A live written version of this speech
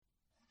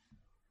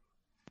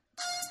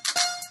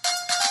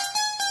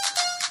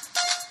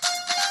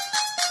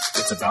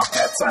It's about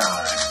that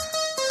time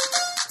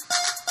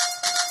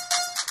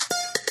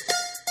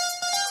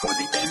for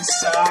the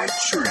inside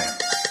trim.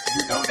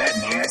 You know that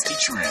nasty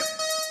trim.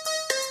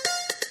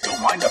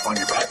 Don't wind up on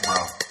your back, bro.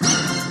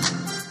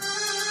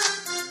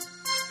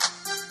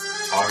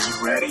 Are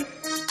you ready?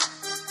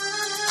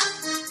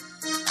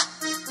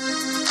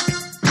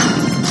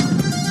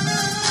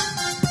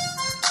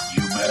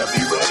 You better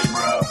be ready,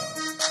 bro.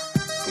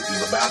 Because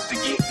you're about to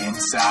get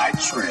inside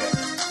trim.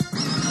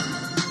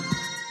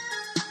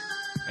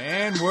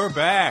 And we're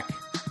back.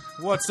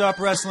 What's up,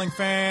 wrestling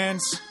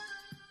fans?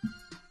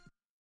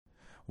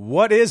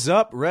 What is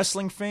up,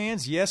 wrestling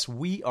fans? Yes,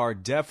 we are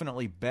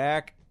definitely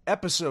back.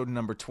 Episode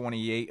number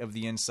 28 of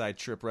the Inside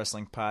Trip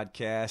Wrestling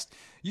Podcast.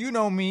 You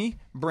know me,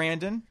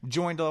 Brandon,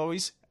 joined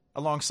always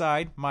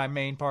alongside my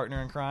main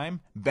partner in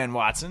crime, Ben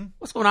Watson.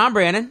 What's going on,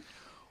 Brandon?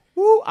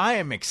 Woo, I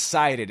am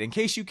excited. In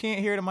case you can't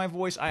hear it in my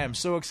voice, I am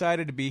so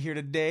excited to be here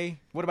today.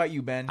 What about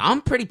you, Ben?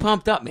 I'm pretty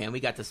pumped up, man. We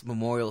got this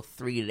Memorial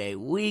 3-day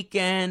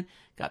weekend,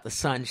 got the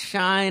sun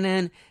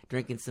shining,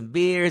 drinking some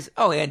beers.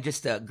 Oh, and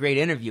just a great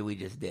interview we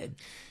just did.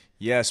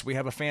 Yes, we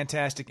have a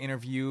fantastic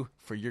interview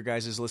for your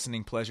guys'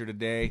 listening pleasure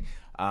today.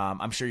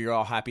 I'm sure you're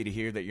all happy to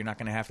hear that you're not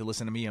going to have to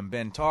listen to me and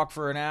Ben talk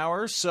for an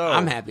hour. So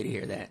I'm happy to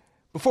hear that.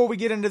 Before we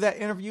get into that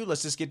interview,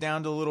 let's just get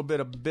down to a little bit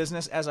of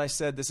business. As I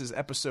said, this is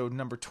episode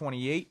number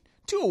 28,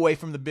 2 away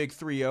from the big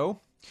 3-0.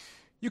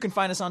 You can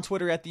find us on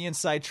Twitter at The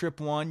Inside Trip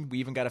 1. We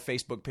even got a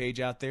Facebook page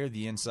out there,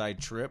 The Inside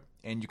Trip.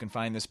 And you can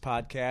find this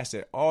podcast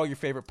at all your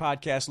favorite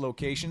podcast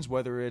locations,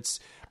 whether it's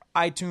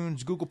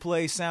iTunes, Google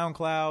Play,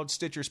 SoundCloud,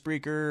 Stitcher,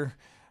 Spreaker,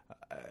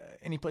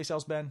 any place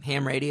else, Ben?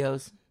 Ham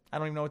radios. I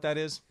don't even know what that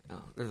is.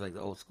 Oh, there's like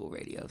the old school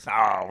radios.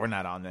 Oh, we're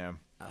not on them.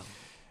 Oh.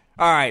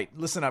 All right,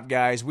 listen up,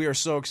 guys. We are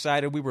so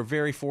excited. We were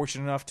very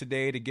fortunate enough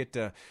today to get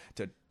to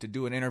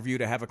do an interview,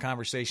 to have a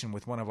conversation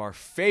with one of our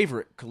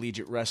favorite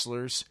collegiate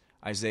wrestlers,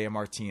 Isaiah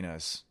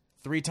Martinez.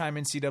 3-time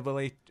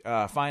NCAA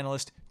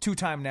finalist,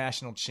 2-time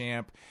national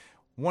champ,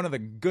 one of the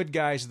good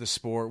guys of the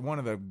sport, one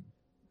of the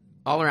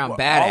all-around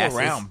badasses.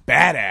 All-around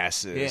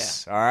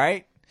badasses. Yeah. All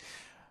right?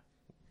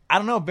 I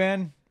don't know,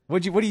 Ben.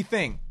 What do you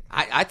think?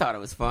 I thought it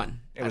was fun.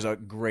 It was a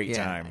great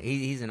time.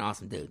 He's an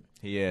awesome dude.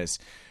 He is.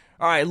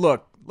 All right,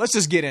 look, let's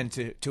just get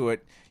into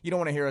it. You don't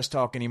want to hear us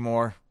talk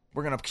anymore.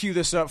 We're going to cue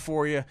this up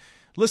for you.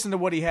 Listen to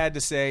what he had to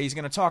say. He's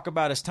going to talk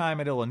about his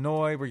time at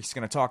Illinois. He's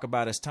going to talk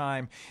about his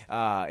time,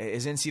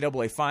 his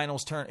NCAA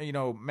finals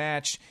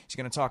match. He's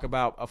going to talk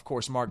about, of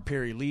course, Mark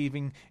Perry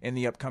leaving and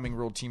the upcoming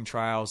World Team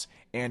Trials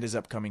and his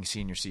upcoming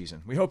senior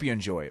season. We hope you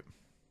enjoy it.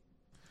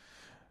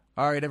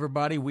 All right,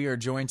 everybody, we are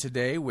joined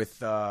today with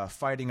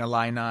Fighting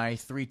Illini,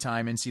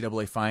 3-time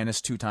NCAA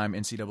finalist, 2-time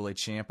NCAA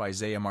champ,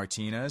 Isaiah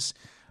Martinez.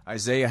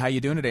 Isaiah, how you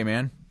doing today,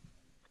 man?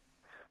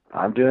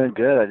 I'm doing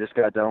good. I just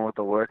got done with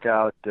the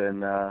workout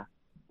and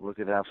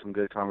looking to have some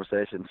good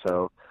conversation,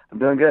 so I'm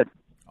doing good.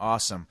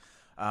 Awesome.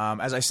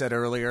 As I said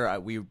earlier,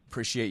 we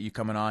appreciate you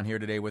coming on here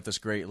today with us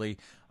greatly.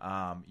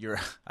 I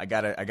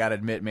gotta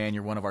admit, man,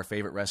 you're one of our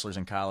favorite wrestlers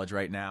in college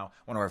right now,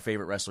 one of our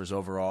favorite wrestlers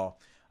overall.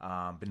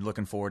 Been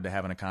looking forward to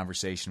having a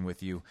conversation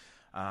with you.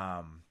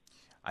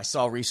 I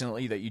saw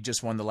recently that you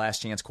just won the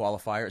last chance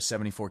qualifier at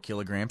 74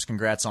 kilograms.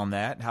 Congrats on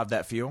that. How'd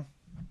that feel?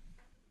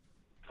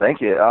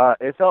 Thank you.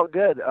 It felt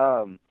good.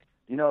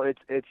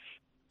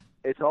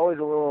 It's always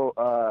a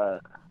little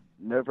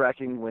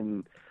nerve-wracking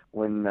when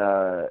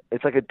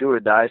it's like a do or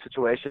die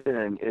situation,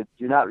 and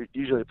you're not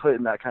usually put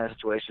in that kind of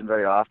situation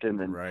very often,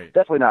 and right.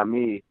 Definitely not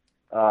me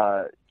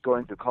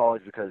going through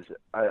college, because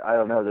I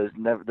don't know. There's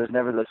never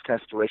those kind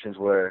of situations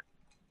where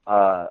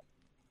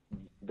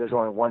there's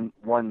only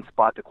one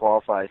spot to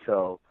qualify,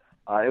 so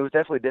it was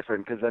definitely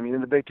different, because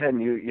in the Big Ten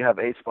you have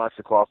 8 spots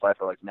to qualify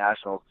for like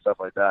nationals and stuff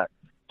like that,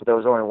 but there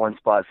was only 1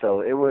 spot,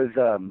 so it was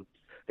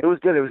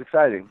good. It was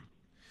exciting.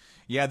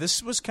 Yeah,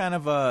 this was kind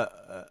of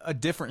a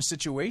different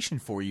situation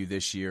for you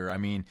this year. I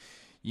mean,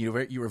 you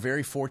were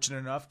very fortunate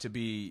enough to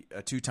be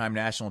a 2-time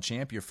national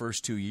champ your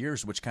first 2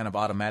 years, which kind of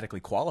automatically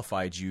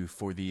qualified you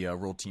for the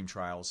World Team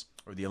Trials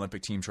or the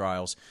Olympic Team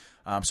Trials.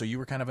 So you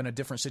were kind of in a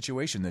different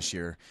situation this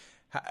year.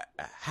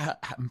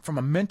 From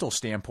a mental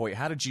standpoint,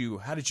 how did you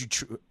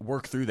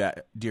work through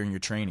that during your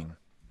training?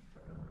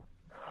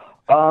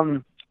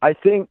 I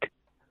think,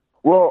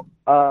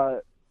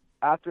 after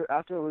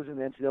losing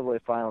the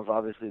NCAA finals,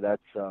 obviously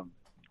that's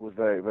was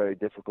very, very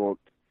difficult.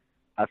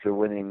 After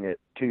winning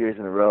it 2 years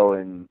in a row,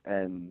 and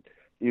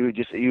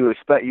you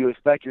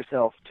expect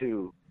yourself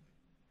to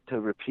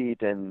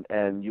repeat,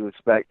 and you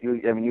expect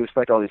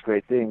all these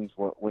great things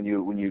when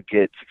you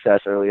get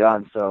success early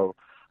on. So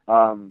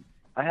I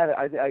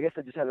guess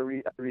I just had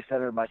to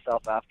recenter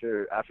myself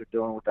after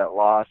dealing with that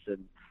loss,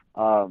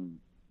 and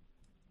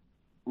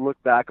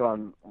look back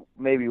on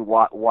maybe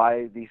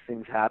why these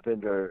things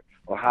happened, or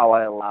how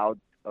I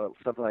allowed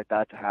something like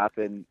that to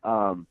happen.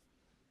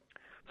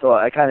 So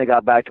I kind of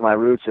got back to my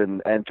roots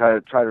and try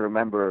to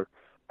remember,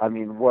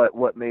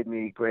 what made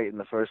me great in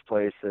the first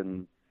place.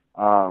 And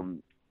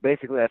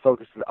basically I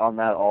focused on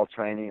that all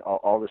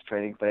this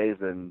training phase,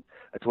 and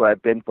that's what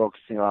I've been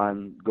focusing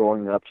on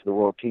going up to the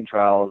World Team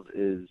Trials,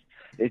 is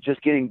it's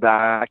just getting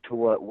back to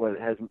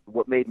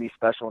what made me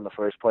special in the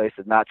first place,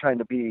 and not trying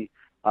to be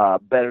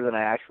better than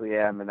I actually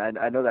am. And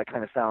I know that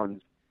kind of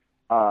sounds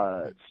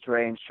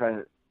strange,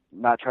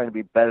 not trying to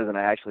be better than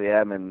I actually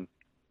am. And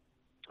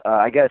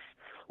I guess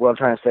what I'm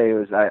trying to say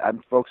is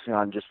I'm focusing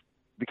on just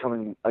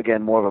becoming,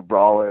 again, more of a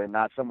brawler, and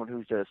not someone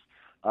who's just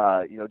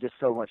just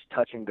so much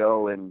touch and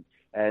go and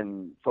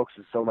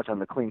focuses so much on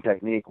the clean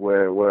technique,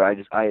 where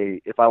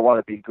if I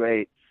want to be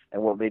great,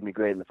 and what made me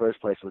great in the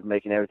first place was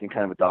making everything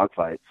kind of a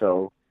dogfight.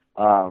 So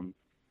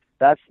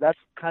that's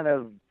kind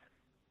of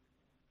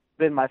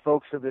been my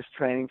focus of this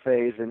training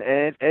phase, and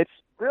it's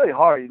really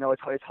hard.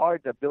 It's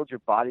hard to build your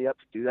body up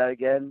to do that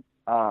again.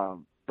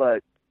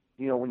 But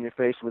when you're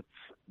faced with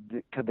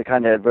the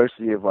kind of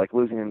adversity of like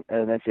losing an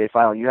NCAA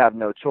final, you have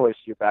no choice.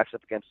 Your back's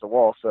up against the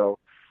wall. So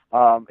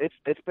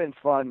it's been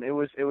fun. It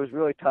was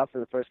really tough for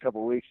the first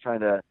couple of weeks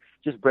trying to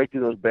just break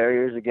through those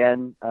barriers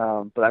again.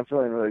 But I'm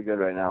feeling really good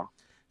right now.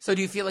 So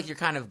do you feel like you're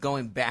kind of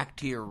going back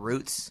to your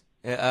roots,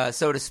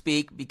 so to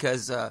speak?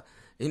 Because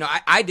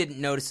I didn't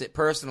notice it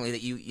personally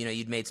that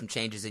you'd made some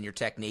changes in your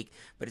technique,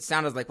 but it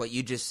sounded like what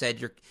you just said.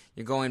 You're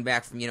going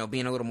back from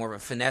being a little more of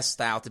a finesse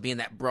style to being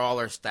that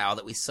brawler style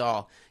that we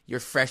saw your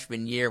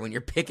freshman year when you're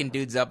picking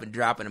dudes up and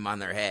dropping them on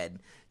their head.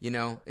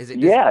 Is it?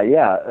 Yeah.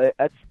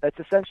 It's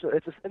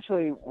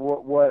essentially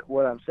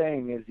what I'm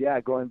saying is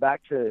going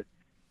back to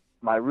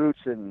my roots,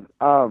 and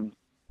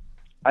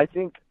I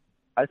think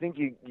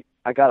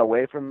I got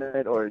away from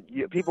it, or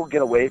people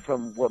get away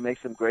from what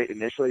makes them great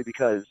initially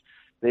because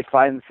they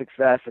find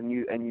success, and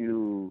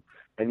you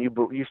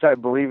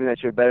start believing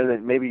that you're better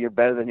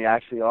than you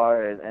actually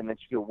are, and that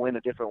you can win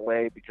a different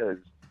way. Because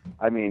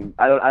I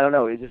don't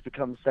know, it just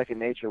becomes second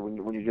nature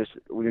when you're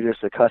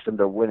just accustomed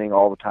to winning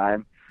all the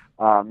time.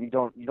 You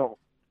don't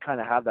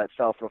kind of have that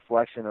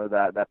self-reflection or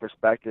that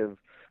perspective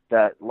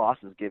that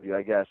losses give you,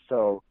 I guess.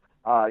 So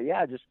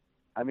it's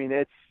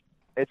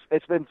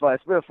been fun.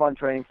 It's been a fun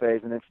training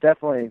phase, and it's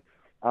definitely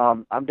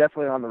I'm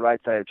definitely on the right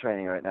side of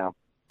training right now.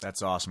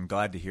 That's awesome.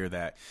 Glad to hear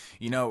that.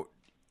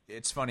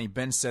 It's funny.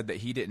 Ben said that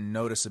he didn't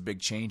notice a big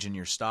change in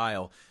your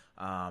style.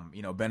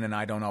 Ben and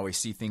I don't always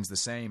see things the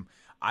same.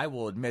 I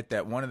will admit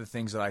that one of the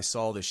things that I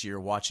saw this year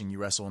watching you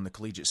wrestle in the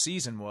collegiate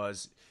season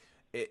was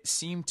it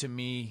seemed to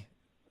me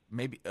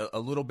maybe a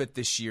little bit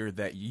this year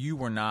that you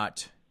were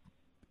not,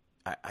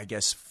 I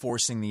guess,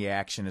 forcing the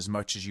action as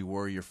much as you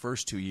were your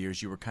first 2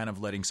 years. You were kind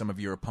of letting some of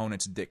your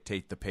opponents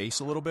dictate the pace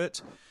a little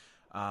bit.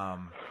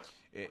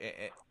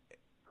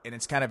 And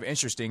it's kind of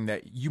interesting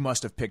that you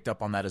must have picked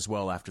up on that as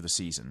well after the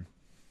season.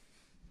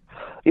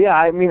 Yeah,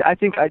 I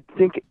think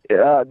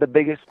the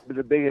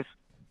biggest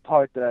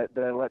part that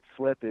I let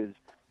slip is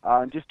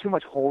just too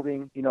much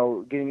holding.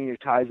 Getting in your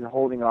ties and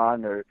holding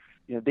on, or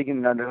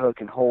digging an underhook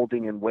and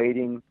holding and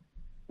waiting.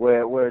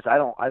 Whereas I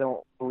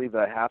don't believe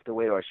that I have to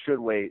wait or I should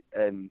wait.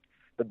 And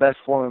the best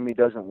form of me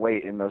doesn't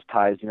wait in those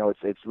ties.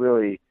 It's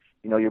really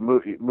you're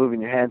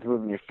moving your hands,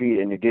 moving your feet,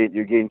 and you're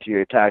getting to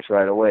your attacks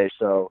right away.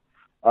 So.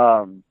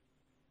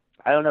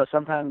 I don't know.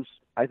 Sometimes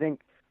I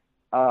think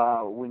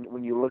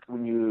when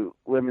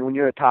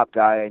you're a top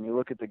guy and you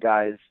look at the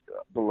guys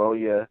below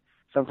you,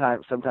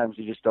 sometimes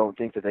you just don't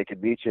think that they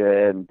could beat you,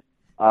 and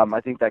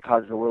I think that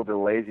causes a little bit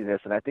of laziness,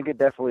 and I think it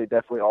definitely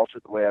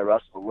altered the way I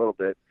wrestle a little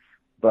bit.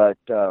 But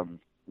I'm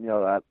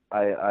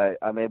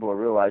able to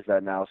realize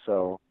that now,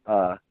 so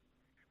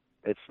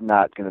it's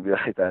not going to be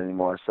like that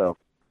anymore. So.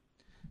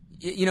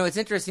 It's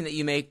interesting that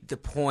you make the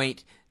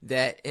point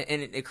that,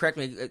 and correct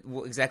me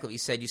exactly what you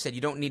said. You said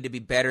you don't need to be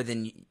better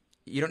than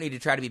you don't need to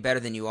try to be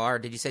better than you are.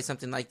 Did you say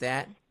something like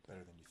that?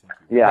 Better than you think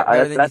you are. Yeah,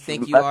 better than you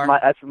think you are.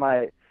 That's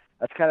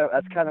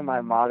kind of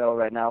my motto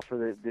right now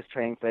for this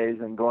training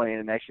phase and going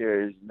into next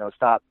year is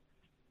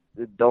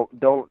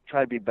don't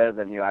try to be better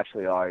than you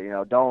actually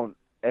are. Don't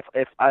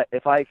if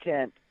I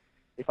can't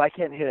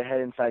hit a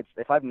head inside,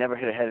 if I've never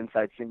hit a head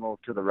inside single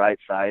to the right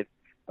side,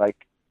 like.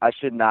 I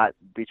should not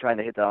be trying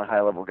to hit that on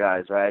high-level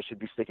guys, right? I should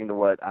be sticking to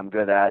what I'm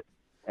good at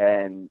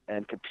and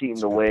competing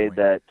the way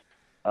that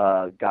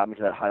got me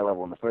to that high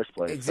level in the first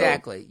place.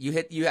 Exactly.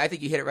 So, I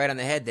think you hit it right on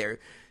the head there.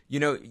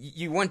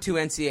 You won 2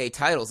 NCAA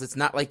titles. It's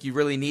not like you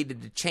really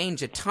needed to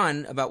change a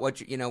ton about what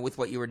with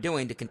what you were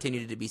doing to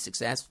continue to be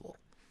successful.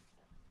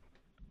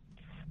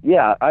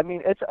 Yeah,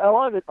 it's a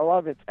lot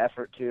of it's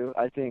effort too.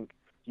 I think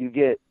you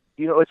get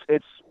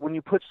it's when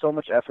you put so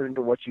much effort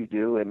into what you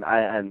do, and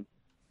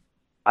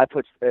I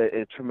put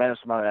a tremendous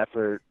amount of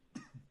effort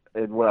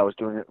in what I was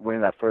doing,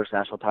 winning that first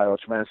national title, a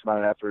tremendous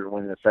amount of effort in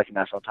winning the second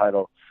national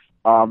title.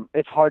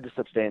 It's hard to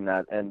sustain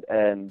that,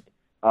 and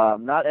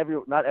not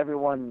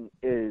everyone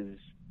is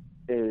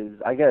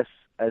I guess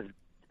as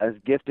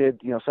gifted.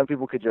 Some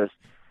people could just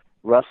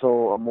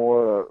wrestle a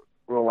more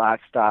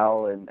relaxed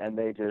style, and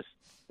they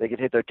could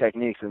hit their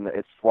techniques and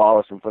it's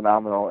flawless and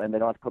phenomenal, and they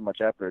don't have to put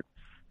much effort.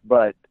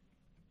 But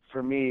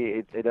for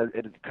me, it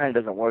kind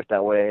of doesn't work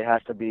that way. It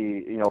has to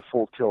be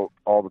full tilt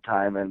all the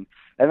time, and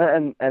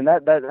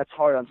that's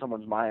hard on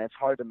someone's mind. It's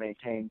hard to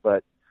maintain,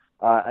 but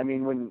I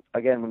mean, when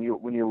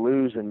you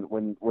lose and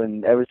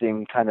when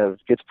everything kind of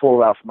gets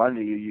pulled out from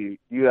under you,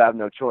 you have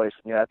no choice,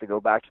 and you have to go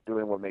back to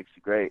doing what makes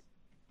you great.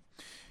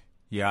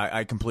 Yeah,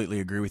 I completely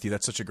agree with you.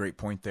 That's such a great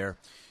point there.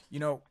 You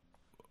know,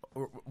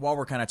 while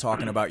we're kind of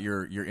talking about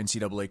your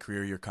NCAA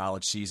career, your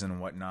college season and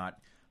whatnot,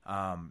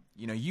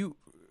 you know,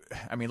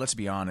 I mean, let's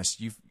be honest,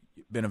 you've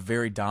been a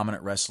very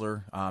dominant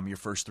wrestler your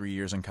first 3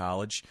 years in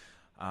college.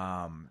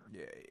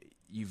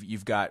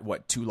 You've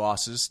got, 2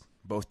 losses,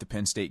 both to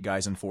Penn State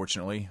guys,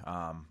 unfortunately.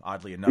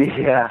 Oddly enough,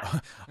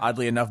 Yeah.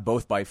 Oddly enough,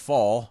 both by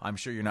fall. I'm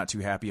sure you're not too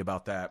happy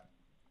about that.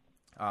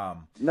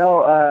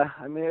 No,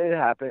 I mean, it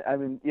happened. I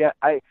mean, yeah,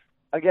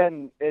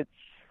 again, it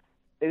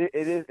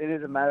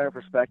is a matter of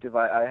perspective.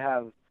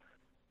 I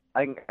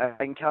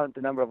can count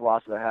the number of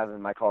losses I have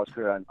in my college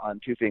career on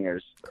 2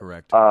 fingers.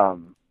 Correct.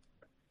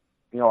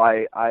 You know,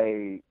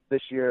 I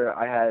this year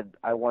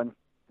I won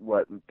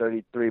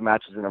 33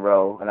 matches in a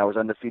row, and I was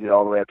undefeated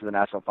all the way up to the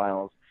national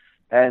finals,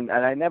 and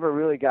I never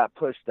really got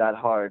pushed that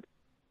hard.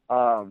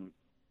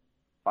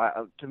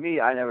 To me,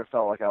 I never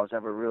felt like I was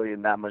ever really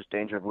in that much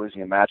danger of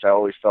losing a match. I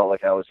always felt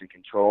like I was in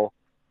control.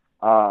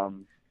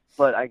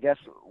 But I guess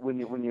when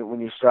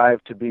you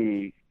strive to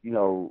be, you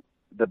know,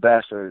 the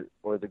best or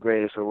the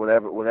greatest or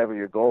whatever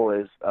your goal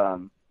is,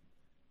 you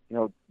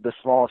know, the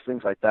smallest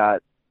things like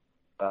that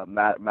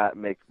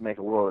make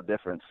a world of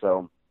difference.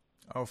 So.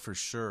 Oh, for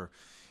sure.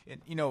 And,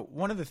 you know,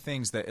 one of the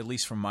things that, at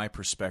least from my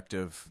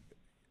perspective,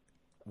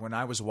 when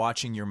I was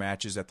watching your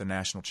matches at the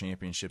national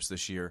championships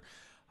this year,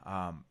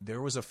 there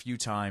was a few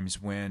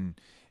times when,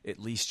 at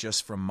least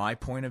just from my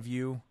point of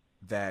view,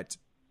 that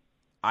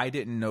I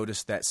didn't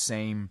notice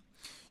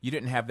you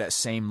didn't have that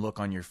same look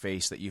on your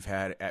face that you've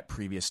had at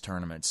previous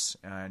tournaments.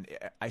 And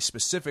I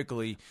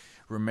specifically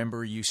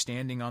remember you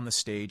standing on the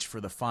stage for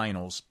the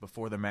finals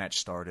before the match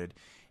started,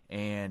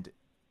 and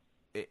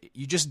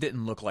you just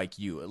didn't look like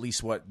you, at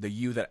least the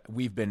you that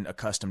we've been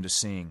accustomed to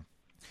seeing.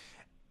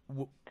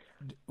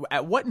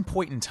 At what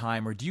point in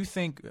time, or do you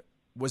think,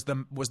 was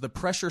the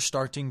pressure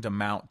starting to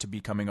mount to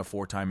becoming a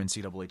 4-time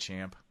NCAA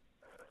champ?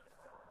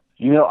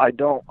 You know, I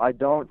don't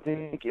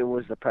think it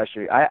was the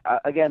pressure.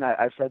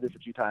 I've said this a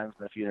few times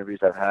in a few interviews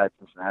I've had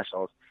since the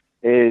nationals.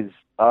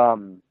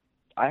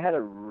 I had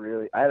a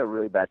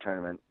really bad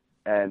tournament,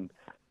 and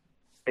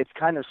it's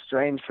kind of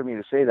strange for me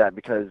to say that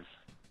because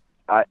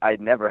I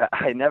never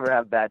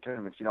have bad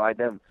tournaments. You know, I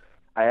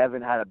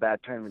haven't had a bad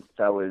tournament since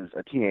I was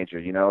a teenager.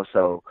 You know,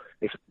 so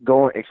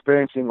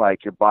experiencing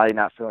like your body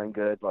not feeling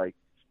good, like.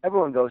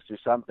 Everyone goes through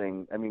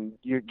something. I mean,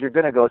 you're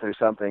going to go through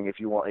something if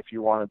you want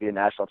to be a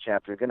national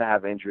champ. You're going to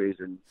have injuries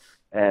and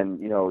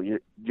you know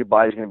your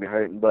body's going to be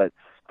hurting. But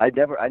I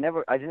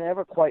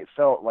never quite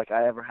felt like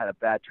I ever had a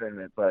bad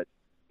tournament. But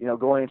you know,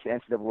 going into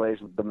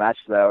NCAA's, the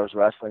matches that I was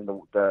wrestling,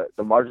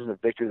 the margins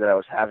of victory that I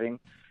was having,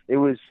 it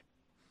was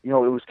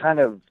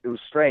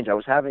strange. I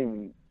was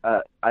having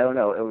I don't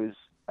know, it was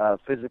a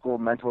physical,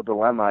 mental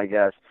dilemma, I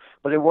guess.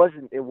 But it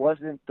wasn't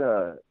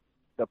the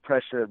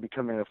pressure of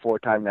becoming a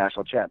 4-time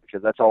national champ,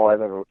 because that's all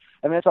I've ever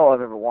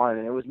wanted.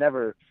 And it was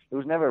never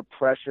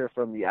pressure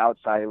from the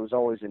outside. It was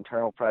always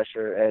internal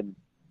pressure. And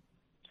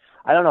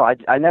I don't know, I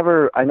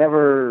never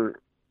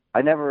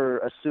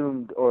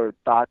assumed or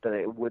thought that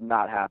it would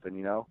not happen,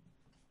 you know?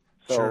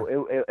 So sure.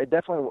 It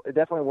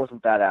definitely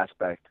wasn't that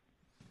aspect.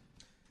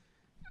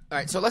 All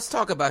right, so let's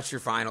talk about your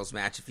finals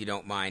match, if you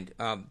don't mind.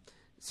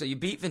 So you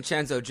beat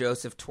Vincenzo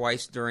Joseph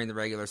twice during the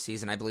regular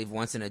season, I believe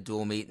once in a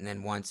dual meet and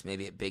then once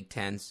maybe at Big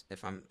Tens,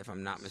 if I'm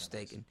not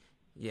mistaken.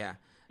 Yeah.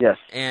 Yes.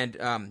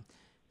 And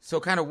so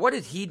kind of what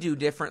did he do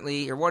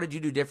differently, or what did you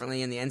do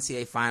differently in the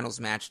NCAA finals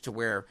match to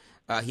where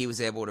he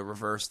was able to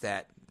reverse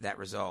that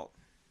result?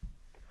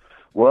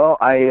 Well,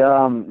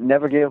 I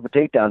never gave up a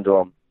takedown to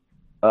him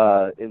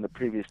in the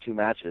previous 2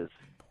 matches.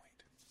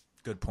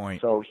 Good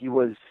point. So he's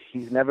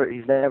never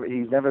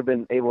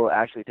been able to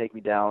actually take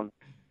me down.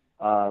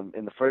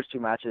 In the first 2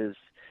 matches,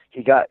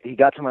 he got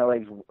to my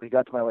legs. He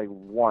got to my leg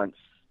once,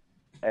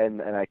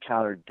 and I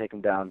countered to take him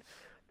down.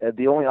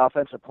 The only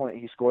offensive point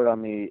he scored on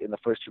me in the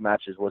first 2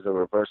 matches was a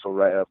reversal,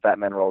 a fat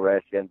man roll right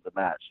at the end of the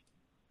match.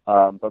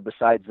 But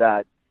besides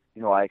that,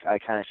 you know, I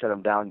kind of shut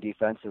him down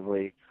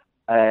defensively,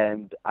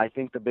 and I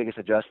think the biggest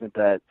adjustment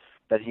that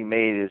he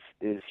made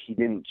is he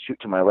didn't shoot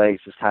to my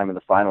legs this time in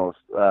the finals.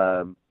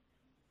 I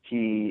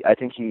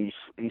think he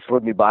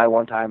slid me by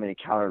one time and he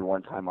countered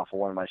one time off of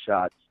one of my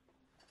shots.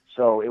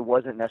 So it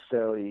wasn't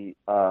necessarily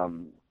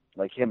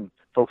like him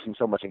focusing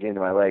so much on getting to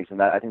my legs, and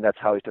I think that's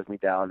how he took me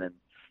down. And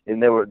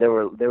they were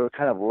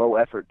kind of low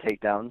effort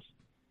takedowns,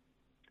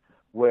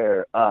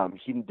 where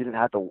he didn't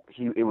have to.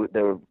 They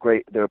were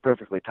great. They were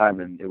perfectly timed,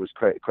 and it was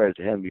credit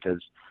to him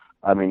because,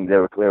 I mean, they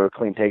were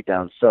clean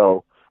takedowns.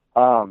 So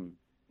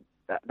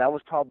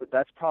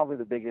that's probably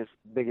the biggest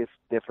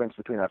difference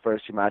between our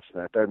first 2 matches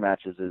and our third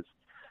matches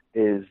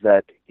is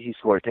that he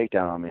scored a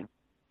takedown on me.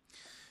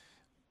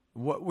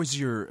 What was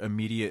your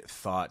immediate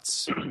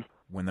thoughts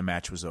when the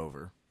match was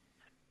over?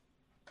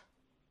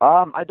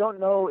 I don't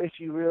know if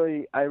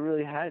I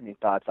really had any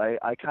thoughts.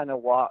 I kind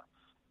of walked,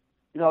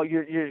 you know,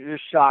 you're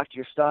shocked,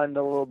 you're stunned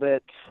a little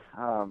bit.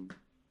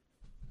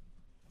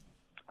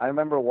 I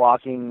remember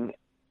walking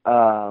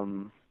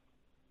to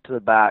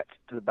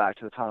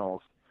the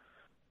tunnels,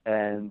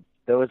 and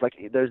there was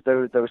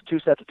two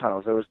sets of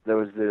tunnels. There was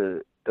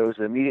the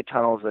immediate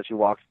tunnels that you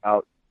walk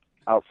out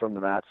from the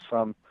mats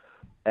from,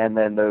 and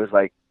then there was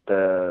like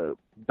the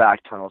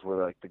back tunnels where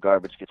like the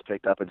garbage gets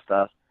picked up and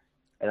stuff.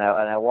 And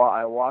I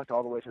walked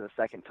all the way to the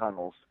second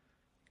tunnels,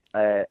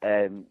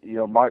 and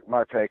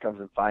Mark Perry comes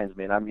and finds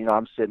me, and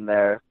I'm sitting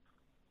there,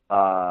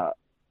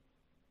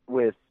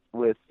 with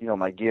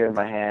my gear in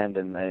my hand,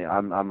 and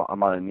I'm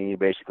on a knee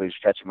basically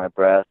just catching my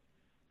breath,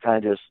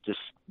 kind of just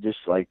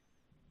like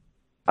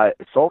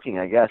sulking,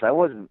 I guess. I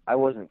wasn't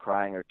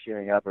crying or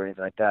tearing up or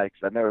anything like that,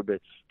 because for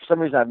some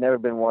reason I've never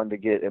been one to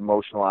get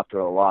emotional after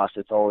a loss.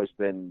 It's always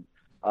been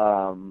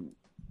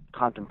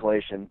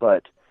contemplation.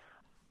 But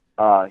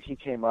he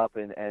came up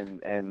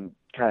and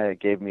kind of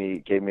gave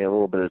me a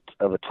little bit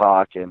of a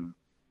talk, and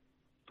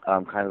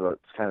kind of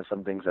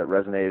some things that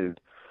resonated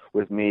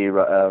with me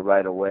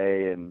right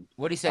away. And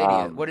what did he say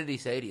to you? What did he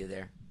say to you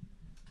there?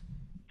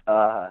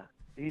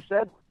 He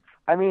said,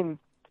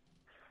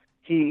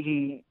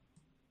 he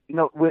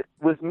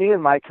with me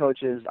and my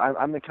coaches,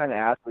 I'm the kind of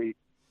athlete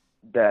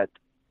that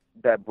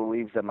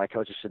believes that my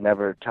coaches should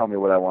never tell me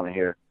what I want to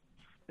hear.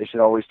 They should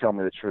always tell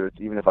me the truth,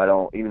 even if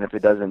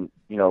it doesn't,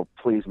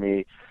 please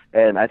me.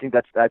 And I think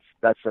that's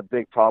a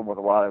big problem with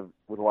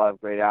a lot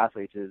of great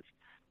athletes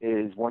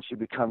is once you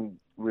become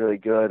really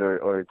good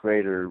or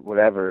great or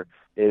whatever,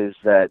 is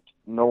that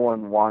no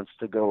one wants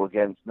to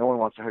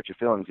hurt your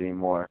feelings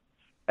anymore.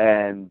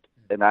 And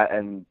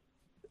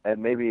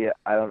maybe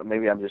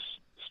I'm just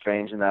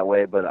strange in that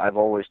way, but I've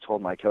always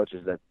told my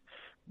coaches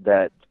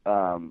that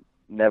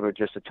never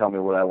just to tell me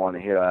what I want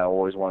to hear. I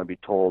always want to be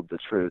told the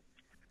truth.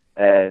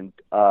 And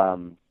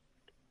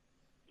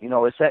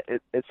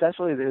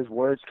essentially his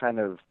words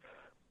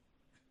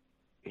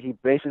he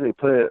basically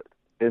put it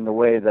in the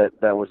way that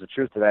was the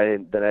truth, that I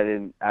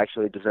didn't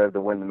actually deserve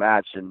to win the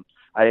match, and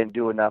I didn't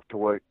do enough to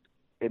win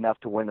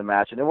the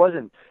match. And it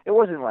wasn't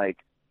like,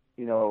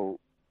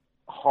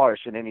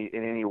 harsh in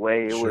any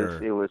way. It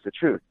was the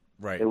truth.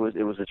 Right. It was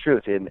the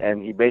truth.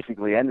 And he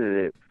basically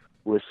ended it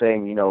with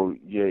saying,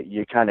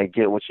 you kind of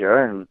get what you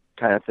earn,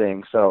 kind of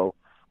thing. So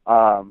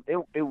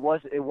it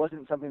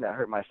wasn't something that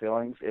hurt my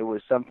feelings. It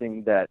was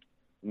something that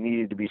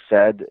needed to be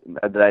said,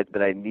 that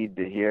I needed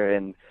to hear,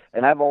 and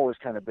I've always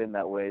kind of been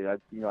that way. I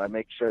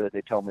make sure that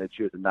they tell me the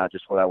truth and not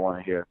just what I want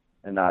to hear,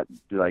 and not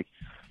be like,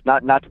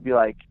 not to be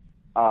like,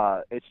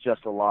 it's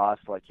just a loss.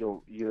 Like he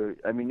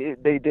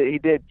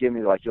did give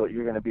me like, you're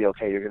going to be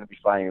okay, you're going to be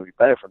fine, you're going to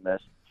be better from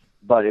this,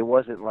 but it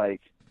wasn't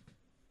like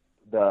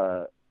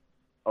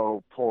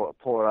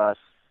poor us,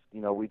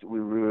 we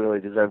really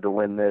deserve to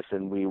win this,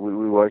 and we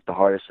worked the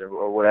hardest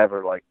or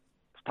whatever, like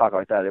talk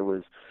like that. It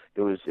was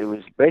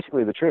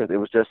basically the truth. It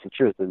was just the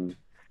truth,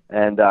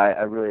 and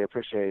I really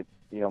appreciate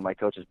my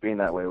coaches being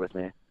that way with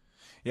me.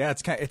 Yeah,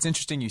 it's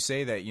interesting you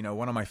say that.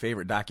 One of my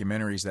favorite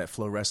documentaries that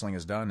Flow Wrestling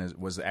has done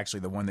was actually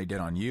the one they did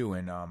on you,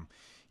 and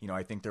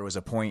I think there was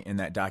a point in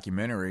that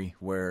documentary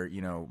where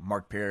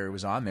Mark Perry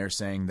was on there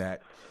saying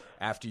that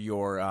after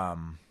your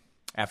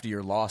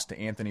loss to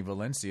Anthony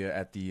Valencia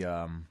at the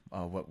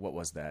what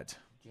was that?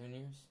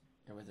 Juniors,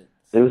 or was it?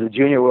 It was a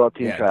junior world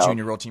team trials.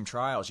 Junior world team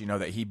trials.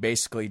 That he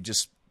basically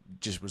just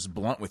was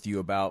blunt with you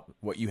about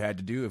what you had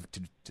to do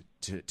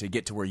to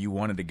get to where you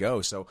wanted to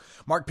go. So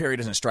Mark Perry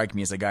doesn't strike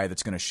me as a guy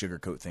that's going to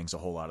sugarcoat things a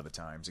whole lot of the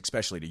times,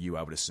 especially to you,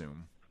 I would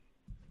assume.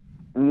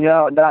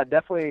 No, not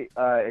definitely,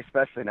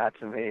 especially not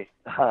to me.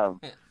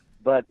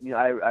 But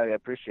I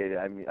appreciate it.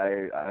 I mean,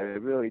 I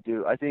really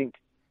do. I think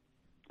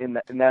in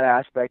that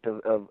aspect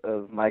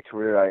of my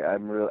career,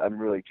 I'm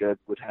really good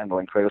with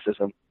handling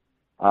criticism.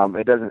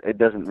 It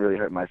doesn't really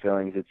hurt my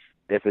feelings.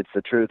 If it's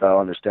the truth, I'll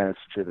understand it's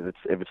the truth.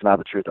 If it's not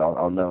the truth,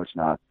 I'll know it's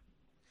not.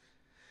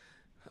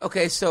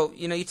 Okay, so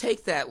you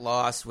take that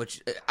loss,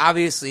 which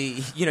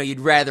obviously you'd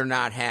rather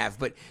not have,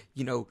 but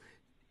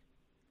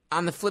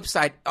on the flip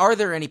side, are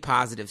there any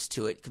positives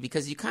to it?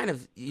 Because you kind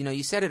of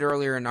you said it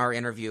earlier in our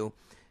interview,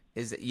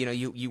 is that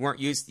you weren't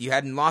you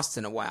hadn't lost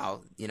in a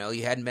while,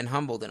 you hadn't been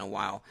humbled in a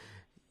while,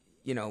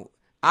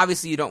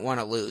 Obviously, you don't want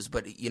to lose,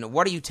 but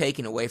what are you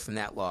taking away from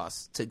that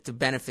loss to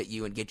benefit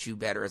you and get you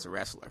better as a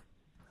wrestler?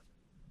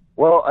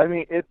 Well, I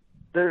mean,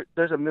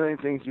 there's a million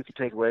things you could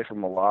take away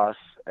from a loss,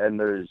 and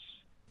there's,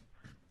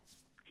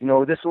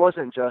 this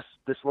wasn't just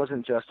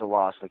a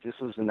loss. Like, this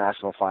was the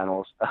national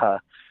finals.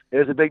 It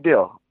was a big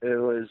deal. It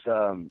was,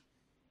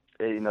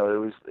 it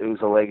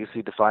was a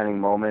legacy-defining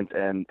moment,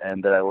 and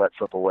that I let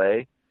slip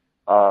away.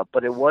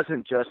 But it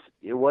wasn't just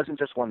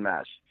one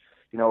match.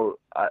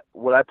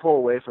 What I pull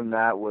away from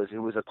that was it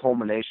was a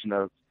culmination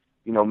of,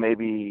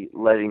 maybe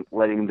letting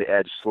the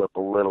edge slip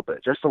a little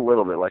bit, just a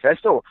little bit. Like I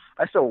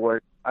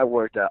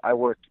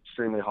worked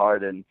extremely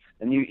hard, and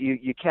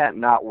you can't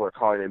not work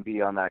hard and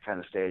be on that kind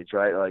of stage,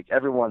 right? Like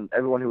everyone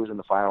who was in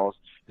the finals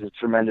is a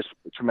tremendous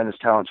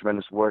talent,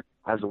 tremendous work,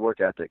 has a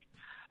work ethic.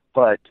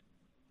 But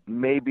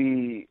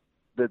maybe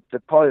the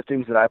part of the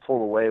things that I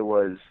pulled away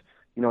was,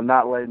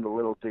 not letting the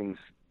little things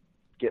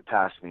get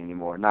past me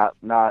anymore, not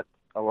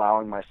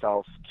allowing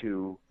myself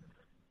to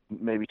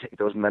maybe take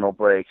those mental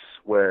breaks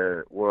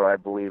where I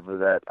believe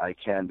that I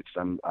can,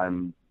 because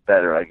I'm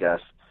better, I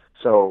guess.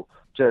 So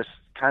just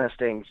kind of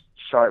staying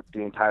sharp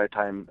the entire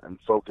time and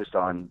focused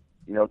on,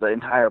 the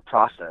entire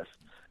process,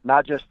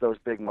 not just those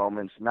big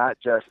moments, not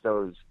just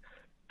those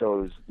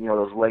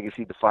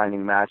legacy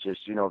defining matches,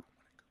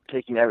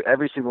 taking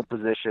every single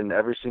position,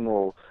 every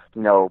single,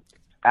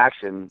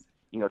 action,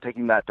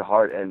 taking that to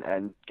heart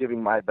and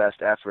giving my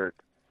best effort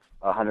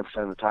 100%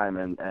 of the time,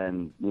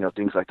 and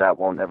things like that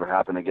won't ever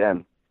happen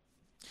again.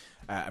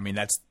 I mean,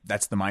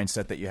 that's the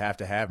mindset that you have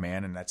to have,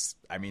 man. And let's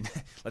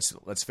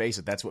face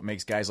it, that's what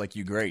makes guys like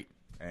you great,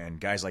 and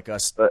guys like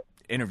us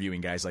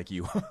interviewing guys like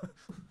you.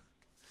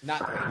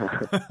 Not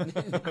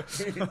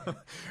great.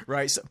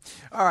 Right. So,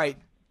 all right.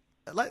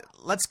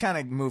 Let's kind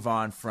of move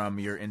on from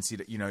your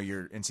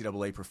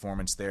NCAA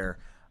performance there.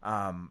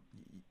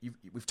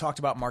 We've talked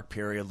about Mark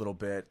Perry a little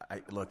bit.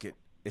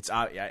 It's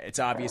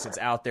obvious. It's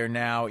out there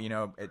now.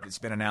 It's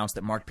been announced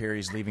that Mark Perry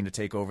is leaving to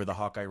take over the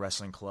Hawkeye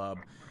Wrestling Club.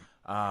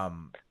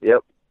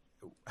 Yep.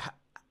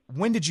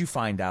 When did you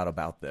find out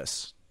about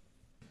this?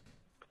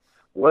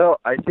 Well,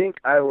 I think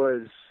I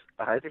was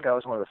one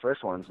of the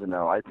first ones to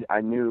know.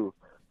 I knew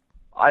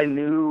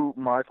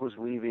Mark was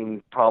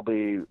leaving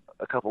probably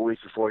a couple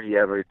weeks before he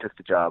ever took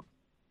the job.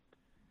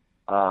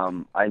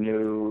 I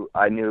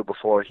knew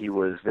before he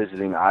was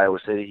visiting Iowa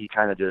City. He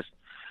kind of just,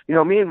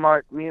 me and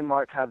Mark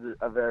have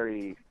a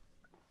very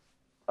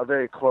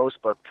close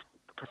but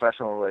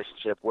professional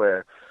relationship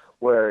where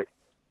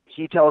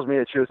he tells me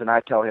the truth and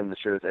I tell him the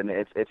truth, and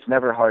it's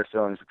never hard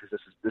feelings, because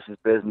this is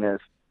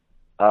business.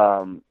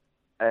 And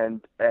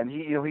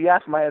he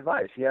asked my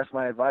advice. He asked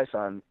my advice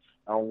on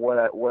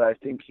what I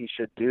think he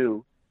should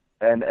do.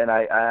 And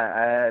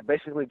I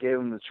basically gave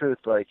him the truth,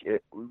 like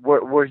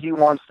where he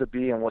wants to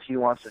be and what he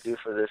wants to do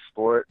for this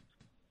sport.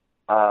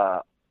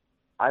 I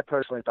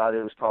personally thought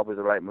it was probably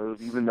the right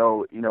move, even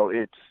though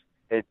it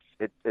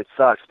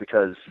sucks,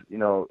 because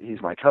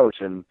he's my coach,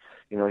 and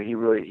he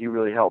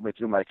really helped me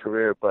through my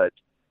career. But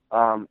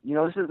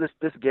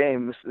this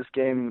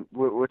game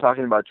we're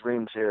talking about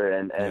dreams here,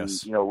 and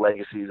yes.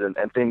 Legacies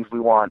and things we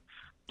want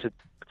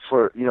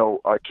for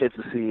our kids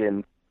to see,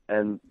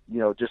 and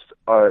you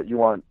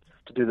want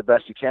to do the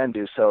best you can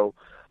do. So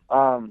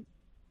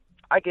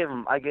I gave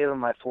him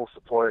my full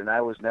support, and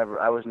I was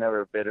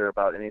never bitter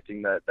about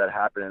anything that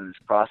happened in this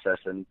process.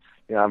 And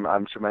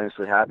I'm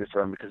tremendously happy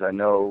for him, because I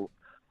know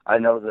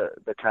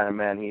the kind of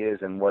man he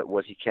is and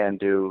what he can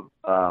do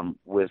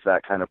with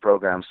that kind of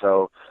program.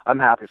 So I'm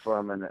happy for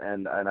him,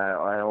 and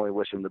I only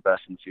wish him the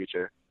best in the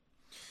future.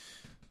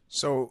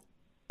 So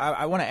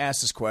I want to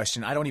ask this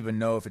question. I don't even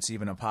know if it's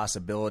even a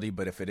possibility,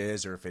 but if it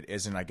is or if it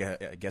isn't, I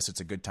guess it's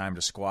a good time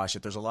to squash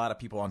it. There's a lot of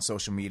people on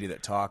social media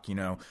that talk,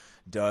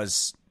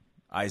 does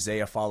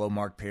Isaiah follow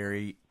Mark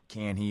Perry?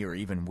 Can he, or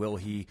even will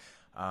he?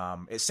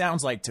 It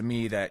sounds like to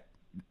me that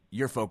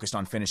you're focused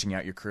on finishing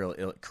out your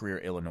career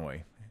at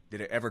Illinois.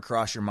 Did it ever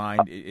cross your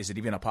mind? Is it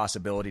even a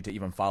possibility to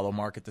even follow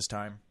Mark at this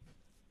time?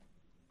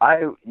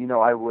 I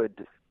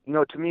would,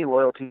 to me,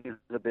 loyalty is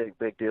a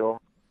big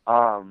deal.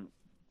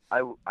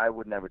 I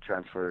would never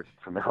transfer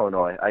from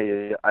Illinois.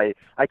 I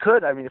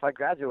could. I mean, if I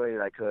graduated,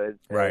 I could.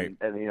 Right.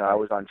 And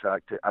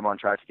I'm on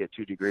track to get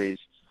 2 degrees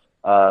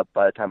by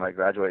the time I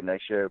graduate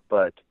next year.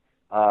 But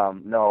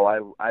no,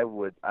 I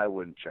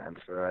wouldn't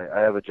transfer. I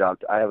have a job.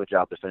 I have a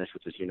job to finish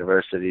with this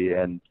university,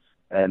 and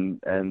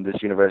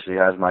this university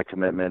has my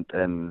commitment,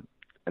 and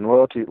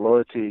loyalty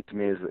to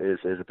me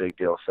is a big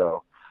deal.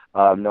 So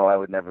no, I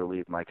would never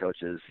leave my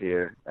coaches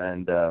here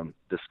and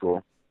the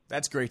school.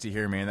 That's great to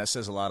hear, man. That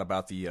says a lot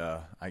about the,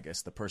 I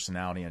guess, the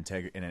personality and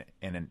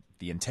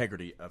the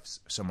integrity of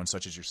someone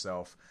such as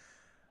yourself.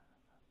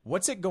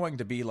 What's it going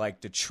to be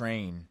like to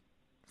train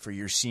for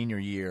your senior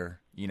year,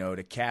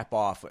 to cap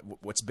off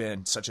what's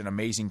been such an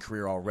amazing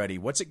career already?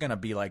 What's it going to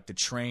be like to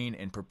train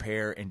and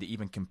prepare and to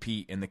even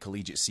compete in the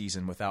collegiate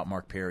season without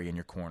Mark Perry in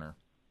your corner?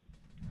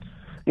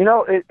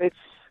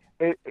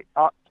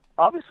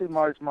 Obviously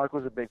Mark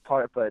was a big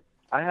part, but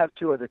I have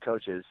 2 other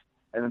coaches,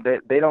 and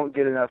they don't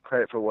get enough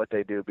credit for what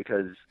they do,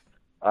 because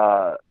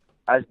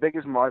as big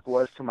as Mark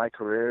was to my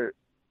career,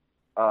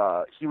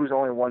 he was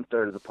only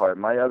 1/3 of the part.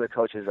 My other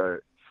coaches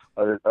are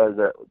the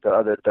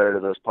other third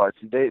of those parts.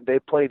 They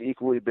played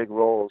equally big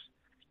roles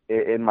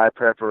in my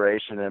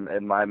preparation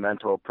and my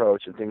mental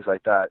approach and things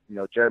like that.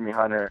 Jeremy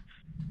Hunter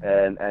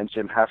and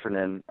Jim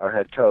Heffernan, our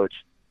head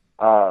coach,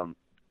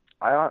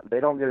 they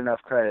don't get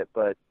enough credit.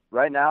 But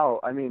right now,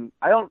 I mean,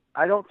 I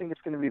don't think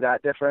it's going to be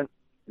that different.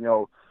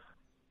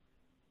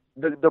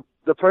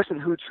 The person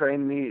who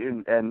trained me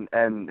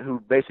and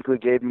who basically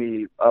gave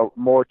me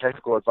more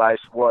technical advice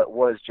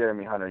was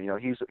Jeremy Hunter.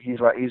 He's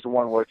the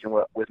one working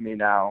with me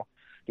now.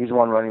 He's the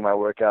one running my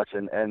workouts,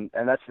 and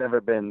that's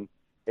never been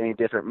any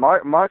different.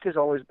 Mark has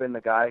always been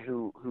the guy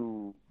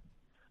who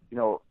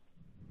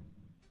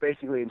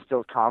basically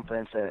instilled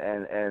confidence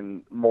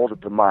and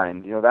molded the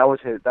mind. That was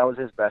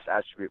his best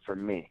attribute for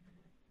me.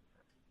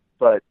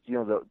 But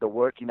the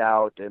working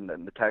out and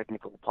the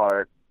technical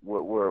part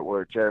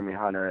were Jeremy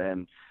Hunter,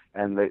 and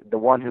and the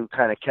one who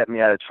kind of kept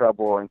me out of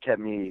trouble and kept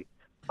me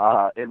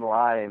in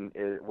line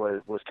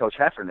was Coach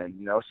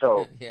Heffernan.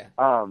 So Yeah.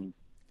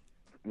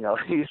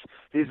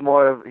 He's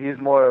more of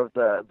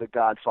the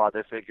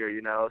godfather figure.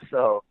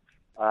 So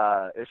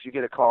if you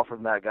get a call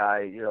from that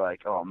guy, you're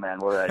like, oh man,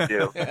 what did I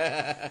do?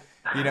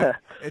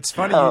 It's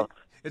funny.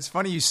 It's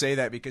funny you say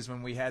that, because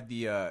when we had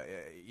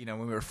when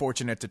we were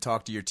fortunate to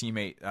talk to your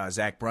teammate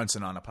Zach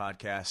Brunson on a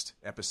podcast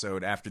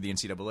episode after the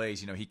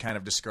NCAAs, he kind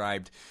of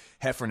described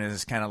Heffernan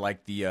as kind of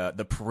like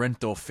the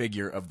parental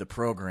figure of the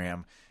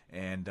program,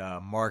 and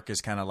Mark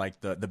is kind of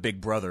like the big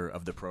brother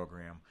of the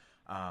program.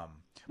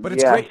 But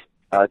it's great.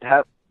 Go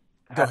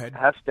ahead.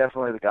 Hef's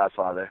definitely the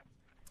godfather.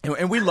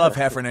 And we love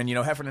Heffernan.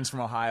 Heffernan's from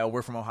Ohio.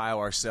 We're from Ohio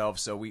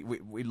ourselves, so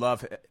we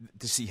love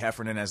to see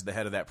Heffernan as the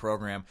head of that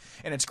program.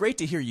 And it's great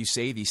to hear you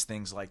say these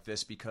things like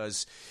this,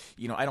 because,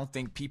 I don't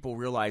think people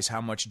realize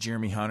how much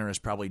Jeremy Hunter is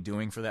probably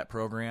doing for that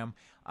program.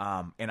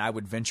 And I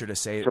would venture to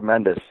say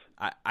tremendous.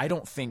 I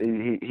don't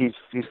think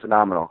he's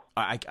phenomenal.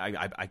 I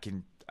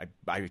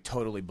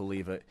totally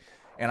believe it,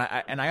 and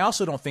I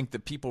also don't think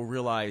that people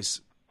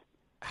realize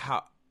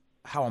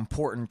how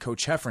important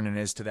Coach Heffernan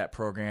is to that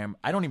program.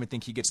 I don't even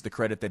think he gets the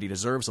credit that he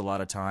deserves a lot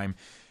of time,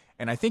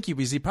 and I think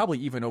he probably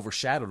even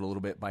overshadowed a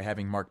little bit by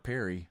having Mark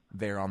Perry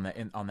there on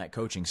that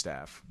coaching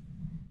staff.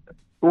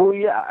 Well,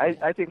 yeah,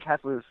 I think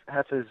Hef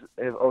is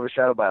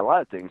overshadowed by a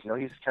lot of things.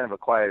 He's kind of a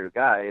quieter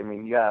guy. I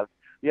mean, you have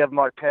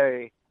Mark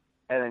Perry,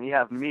 and then you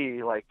have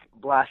me like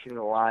blasting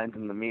the lines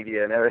in the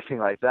media and everything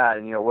like that.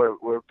 And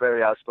we're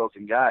very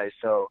outspoken guys,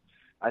 so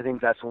I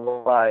think that's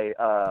why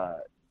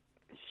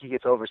he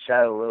gets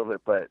overshadowed a little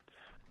bit. But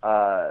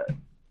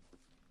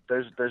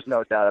there's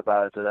no doubt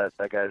about it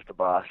that guy's the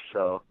boss.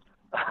 So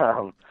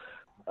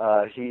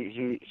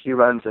he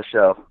runs the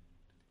show.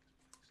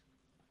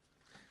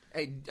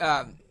 Hey,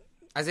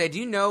 Isaiah, do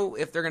you know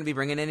if they're going to be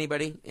bringing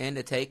anybody in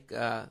to take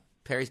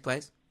Perry's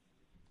place?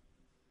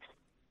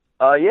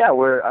 Yeah,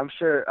 I'm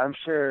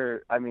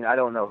sure. I mean, I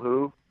don't know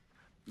who,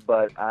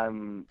 but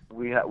I'm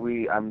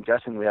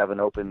guessing we have an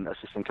open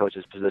assistant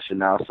coach's position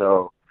now.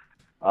 So,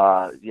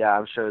 yeah,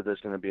 I'm sure there's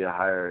going to be a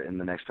hire in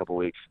the next couple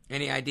weeks.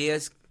 Any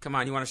ideas? Come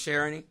on, you want to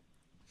share any?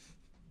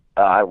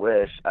 I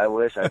wish I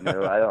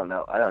knew. I don't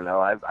know.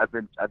 I've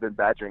been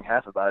badgering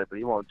Hef about it, but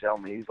he won't tell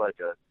me. He's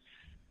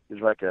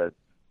like a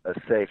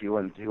safe. He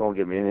won't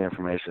give me any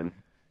information.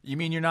 You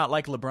mean you're not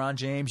like LeBron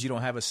James? You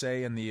don't have a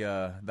say in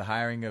the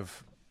hiring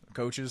of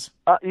coaches?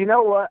 You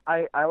know what?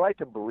 I like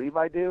to believe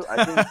I do.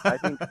 I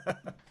think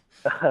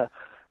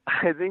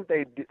I think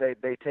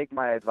they take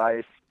my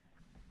advice.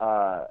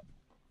 I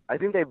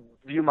think they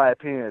view my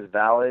opinion as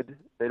valid.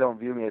 They don't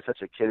view me as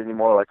such a kid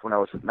anymore, like when I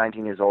was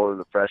 19 years old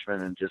as a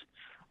freshman and just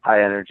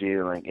high energy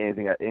and like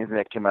anything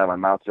that came out of my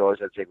mouth, you always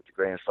had to take with a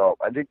grain of salt.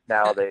 I think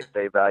now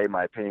they value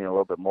my opinion a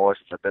little bit more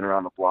since I've been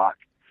around the block.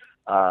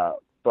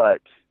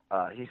 But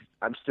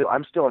I'm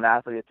still an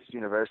athlete at this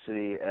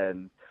university,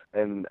 and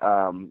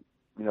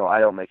I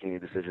don't make any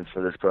decisions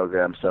for this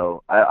program.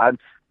 So I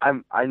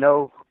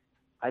know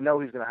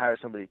he's going to hire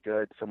somebody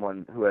good,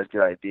 someone who has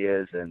good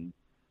ideas and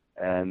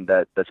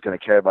that's going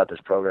to care about this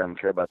program and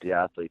care about the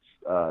athletes.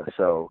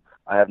 So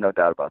I have no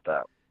doubt about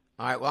that.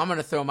 All right, well, I'm going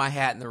to throw my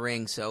hat in the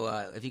ring,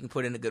 so if you can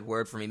put in a good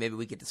word for me, maybe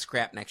we get to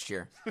scrap next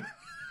year.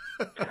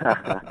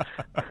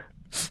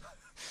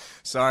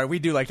 Sorry, we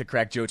do like to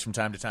crack jokes from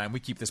time to time. We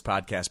keep this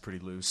podcast pretty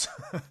loose.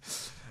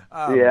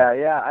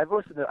 Yeah, I've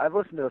listened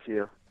to a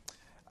few.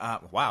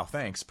 Wow,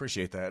 thanks.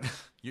 Appreciate that.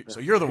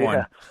 So you're the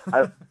one.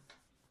 All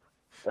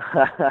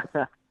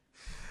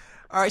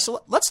right,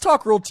 so let's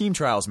talk World Team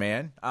Trials,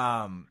 man.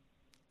 I'm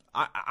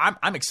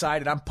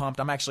excited. I'm pumped.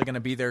 I'm actually going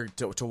to be there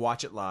to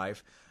watch it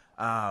live.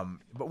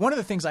 But one of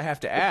the things I have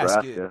to ask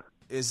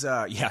is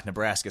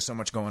Nebraska. So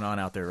much going on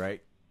out there,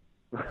 right?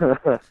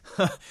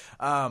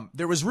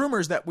 There was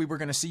rumors that we were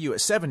going to see you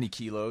at 70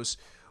 kilos.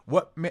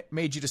 What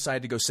made you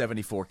decide to go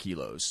 74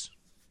 kilos?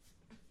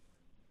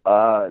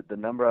 The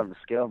number on the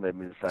scale made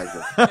me decide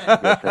to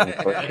go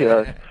 74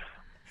 kilos.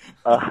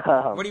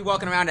 What are you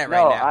walking around at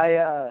right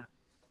now?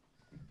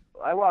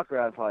 I walk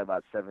around probably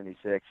about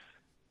 76.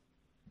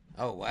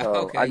 Oh, wow. So,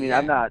 Okay. I mean, yeah.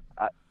 I'm not.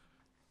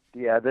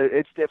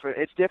 It's different.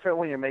 It's different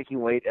when you're making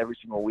weight every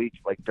single week.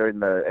 Like during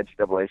the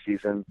NCAA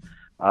season,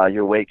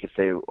 your weight could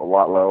stay a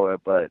lot lower.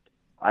 But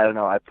I don't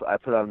know. I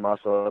put on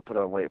muscle. I put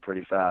on weight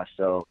pretty fast.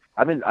 So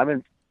I'm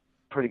in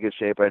pretty good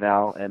shape right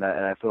now, and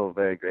I feel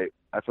very great.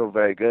 I feel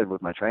very good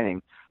with my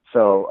training.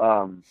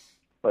 So,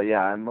 but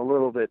yeah, I'm a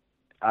little bit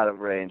out of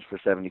range for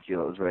 70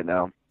 kilos right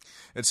now.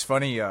 It's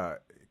funny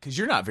because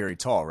you're not very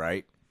tall,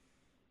 right?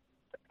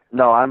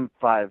 No, I'm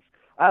 5.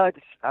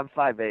 I'm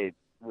 5'8"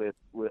 with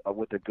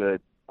on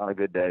a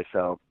good day.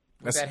 So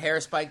with that hair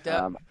spiked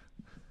up.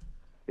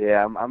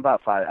 Yeah, I'm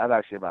about 5. I'm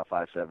actually about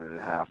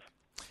 5'7.5".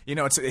 You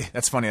know,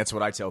 that's funny. That's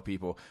what I tell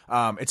people.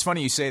 It's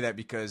funny you say that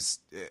because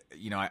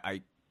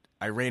I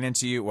ran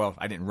into you. Well,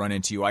 I didn't run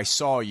into you. I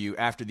saw you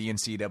after the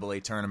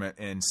NCAA tournament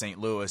in St.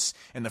 Louis,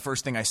 and the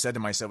first thing I said to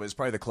myself, it was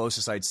probably the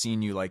closest I'd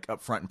seen you like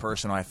up front in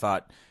person. I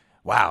thought,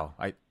 wow,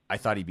 I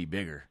thought he'd be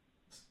bigger.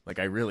 Like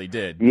I really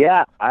did.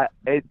 Yeah, I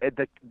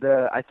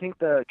think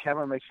the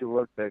camera makes you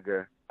look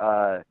bigger.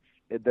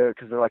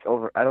 Because they're like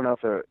over. I don't know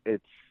if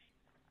it's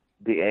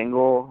the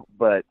angle,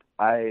 but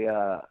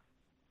I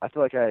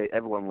feel like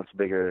everyone looks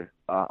bigger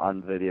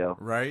on video,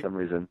 right? For some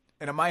reason.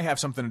 And it might have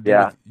something to do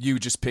with you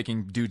just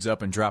picking dudes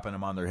up and dropping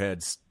them on their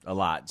heads a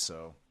lot.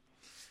 So,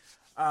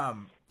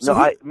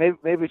 maybe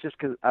it's just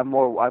because I'm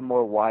more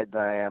wide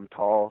than I am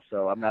tall,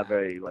 so I'm not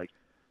very like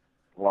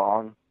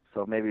long.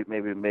 So maybe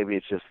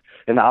it's just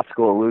an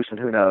optical illusion.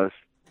 Who knows?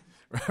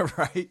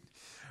 Right.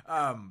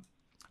 All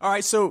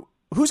right. So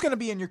who's going to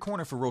be in your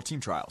corner for World Team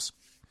Trials?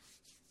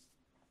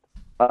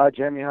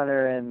 Jeremy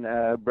Hunter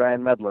and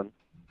Brian Medlin.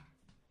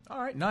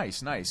 All right.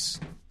 Nice.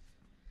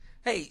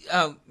 Hey,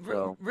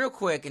 real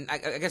quick, and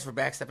I guess we're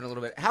backstepping a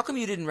little bit. How come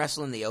you didn't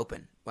wrestle in the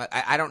Open?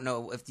 I don't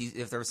know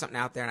if there was something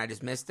out there and I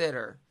just missed it,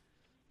 or.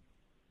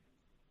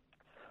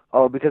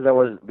 Oh, because I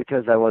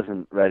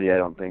wasn't ready. I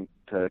don't think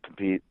to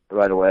compete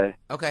right away.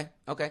 Okay.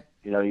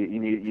 You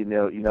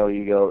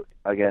you go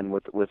again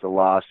with a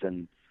loss,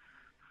 and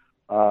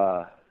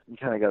you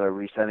kind of got to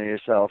recenter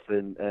yourself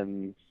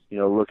and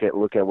look at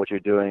what you're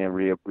doing and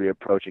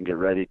reapproach and get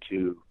ready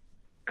to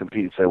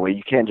compete the same way.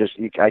 You can't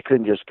I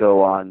couldn't just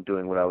go on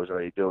doing what I was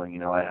already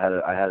doing. I had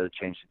to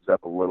change things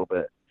up a little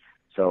bit,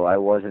 so I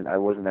wasn't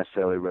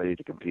necessarily ready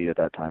to compete at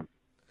that time.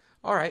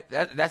 All right,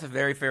 that's a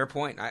very fair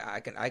point.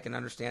 I can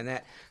understand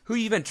that. Who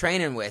you been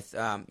training with?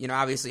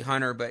 Obviously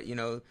Hunter, but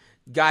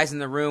guys in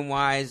the room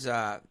wise,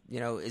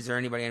 is there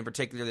anybody in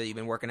particular that you've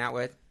been working out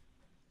with?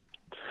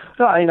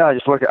 No, I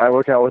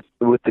work out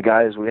with the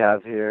guys we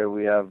have here.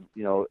 We have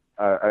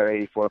our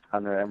 84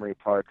 pounder Emery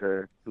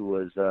Parker, who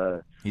was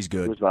he's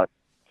good.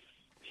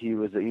 He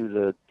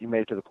made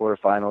it to the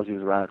quarterfinals. He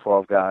was around a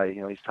 12 guy.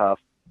 He's tough,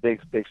 big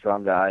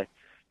strong guy.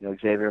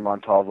 Xavier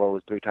Montalvo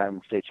was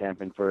 3-time state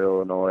champion for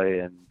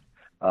Illinois, and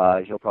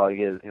he'll probably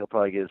get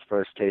his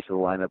first taste of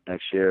the lineup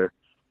next year.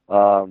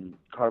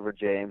 Carver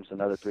James,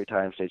 another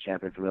 3-time state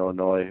champion from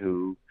Illinois,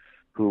 who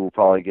will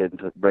probably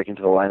break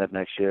into the lineup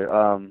next year.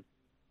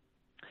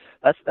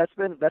 That's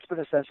been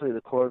essentially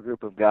the core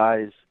group of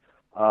guys.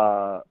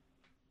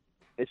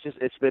 It's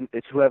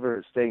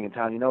whoever's staying in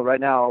town. Right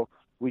now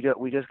we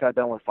just got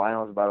done with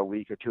finals about a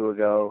week or two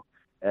ago,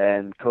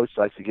 and coach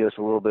likes to give us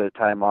a little bit of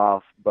time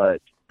off,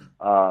 but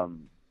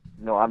I'm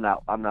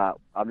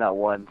not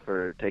one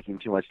for taking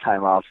too much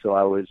time off. So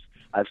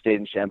I've stayed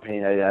in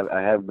Champaign.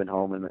 I haven't been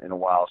home in a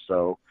while,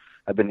 so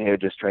I've been here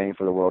just training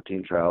for the World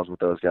Team Trials with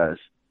those guys.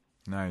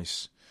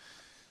 Nice.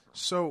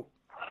 So,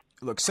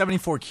 look,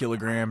 74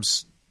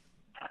 kilograms.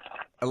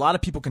 A lot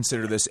of people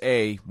consider this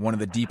one of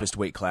the deepest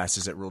weight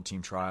classes at World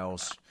Team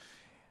Trials.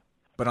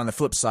 But on the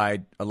flip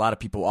side, a lot of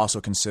people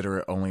also consider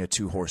it only a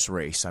 2-horse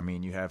race. I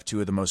mean, you have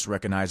two of the most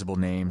recognizable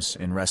names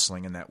in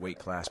wrestling in that weight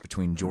class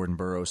between Jordan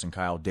Burroughs and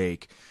Kyle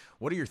Dake.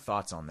 What are your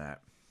thoughts on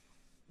that?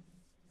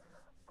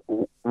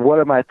 What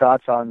are my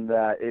thoughts on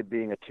that, it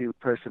being a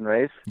 2-person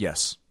race?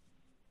 Yes.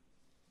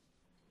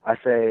 I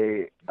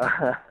say,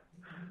 I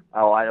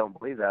don't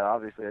believe that.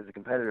 Obviously, as a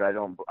competitor, I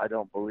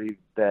don't believe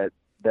that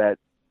there's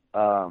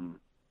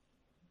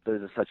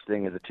a such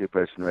thing as a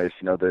 2-person race.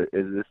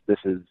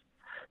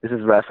 This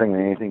is wrestling,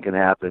 and anything can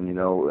happen.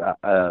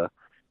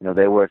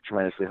 They work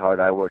tremendously hard.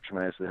 I work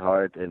tremendously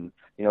hard, and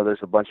there's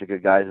a bunch of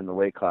good guys in the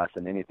weight class,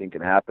 and anything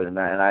can happen. And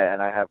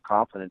I have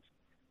confidence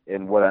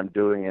in what I'm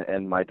doing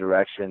and my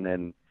direction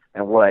and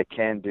what I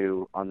can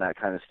do on that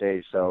kind of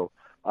stage. So,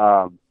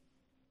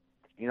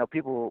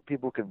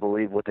 people could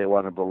believe what they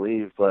want to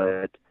believe,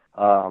 but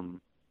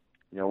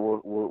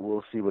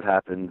we'll see what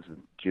happens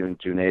June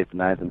 8th,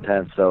 9th, and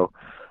 10th. So,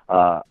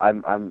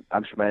 I'm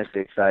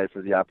tremendously excited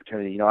for the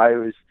opportunity.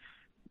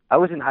 I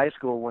was in high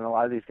school when a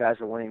lot of these guys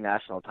were winning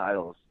national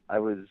titles. I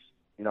was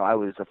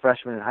a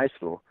freshman in high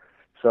school,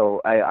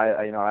 so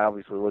I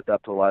obviously looked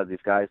up to a lot of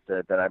these guys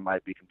that I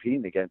might be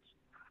competing against.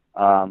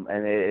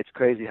 And it's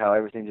crazy how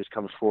everything just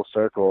comes full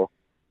circle.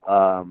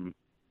 So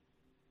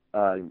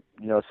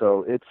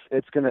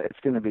it's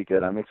gonna be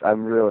good.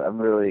 I'm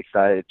really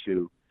excited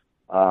to,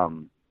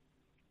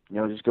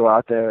 just go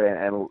out there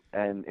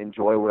and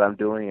enjoy what I'm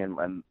doing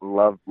and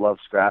love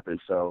scrapping.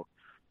 So,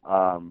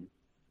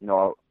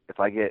 if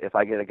I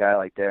get a guy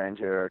like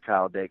Derringer or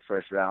Kyle Dake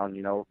first round,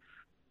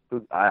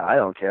 I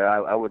don't care.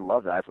 I would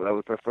love that. I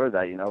would prefer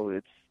that.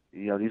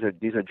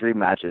 These are dream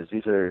matches.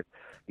 These are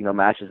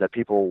matches that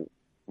people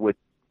would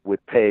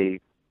pay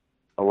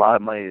a lot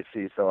of money to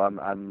see. So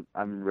I'm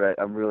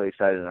really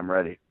excited and I'm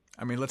ready.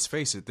 I mean, let's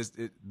face it.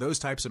 Those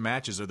types of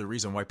matches are the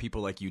reason why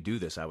people like you do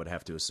this. I would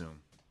have to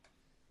assume.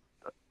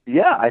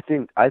 Yeah, I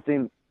think.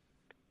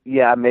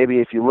 Yeah, maybe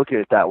if you look at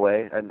it that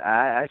way, and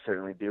I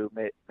certainly do.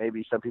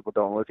 Maybe some people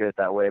don't look at it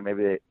that way.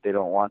 Maybe they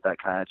don't want that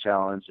kind of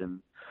challenge.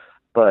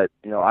 But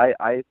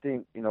I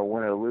think win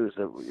or lose,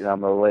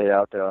 I'm gonna lay it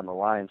out there on the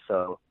line.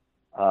 So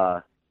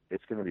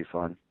it's gonna be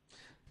fun.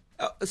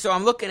 So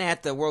I'm looking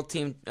at the World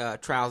Team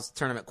Trials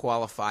Tournament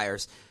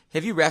qualifiers.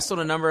 Have you wrestled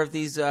a number of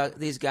these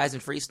guys in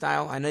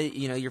freestyle? I know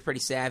you're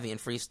pretty savvy in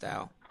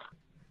freestyle.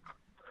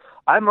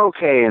 I'm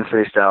okay in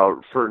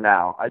freestyle for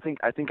now. I think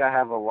I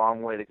have a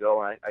long way to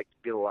go, and I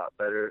could get a lot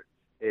better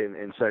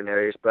in certain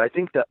areas. But I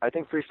think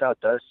freestyle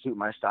does suit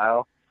my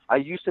style. I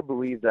used to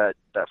believe that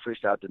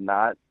freestyle did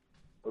not,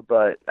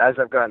 but as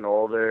I've gotten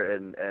older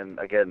and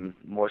again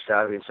more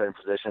savvy in certain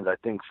positions, I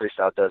think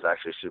freestyle does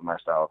actually suit my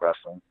style of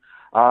wrestling.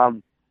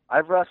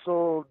 I've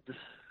wrestled.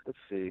 Let's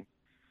see.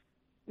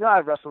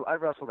 I've wrestled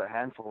a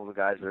handful of the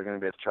guys that are going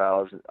to be at the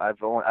trials.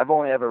 I've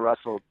only ever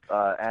wrestled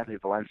Anthony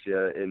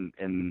Valencia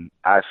in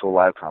actual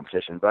live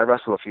competition, but I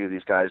wrestled a few of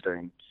these guys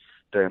during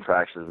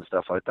practices and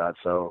stuff like that.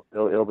 So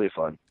it'll be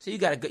fun. So you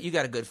got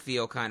a good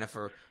feel kind of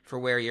for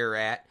where you're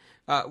at.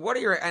 What are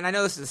your, and I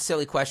know this is a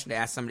silly question to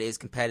ask somebody as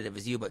competitive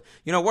as you, but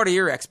what are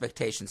your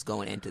expectations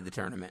going into the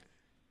tournament?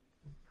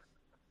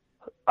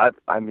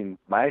 I mean,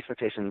 my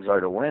expectations are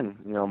to win.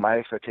 My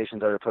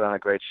expectations are to put on a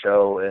great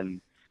show and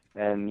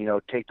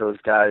take those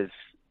guys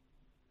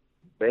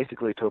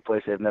basically to a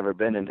place they've never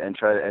been and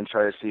try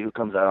to see who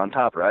comes out on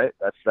top, right?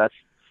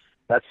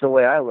 That's the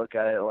way I look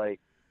at it.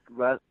 Like,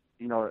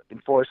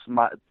 enforce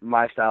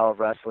my style of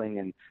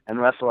wrestling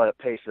and wrestle at a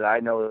pace that I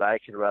know that I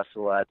can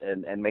wrestle at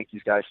and make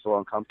these guys feel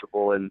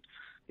uncomfortable. And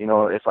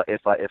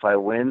if I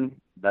win,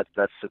 that's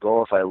the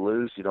goal. If I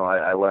lose,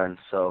 I learn.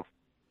 So,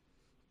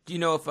 do you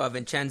know if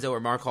Vincenzo or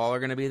Mark Hall are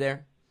going to be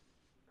there?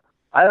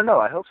 I don't know.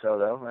 I hope so,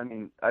 though.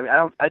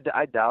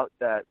 I doubt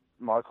that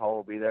Mark Hall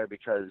will be there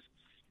because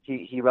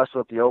he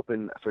wrestled at the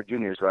Open for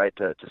juniors, right?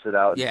 To sit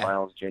out in the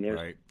finals juniors.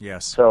 Right.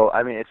 Yes. So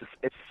it's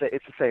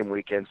the same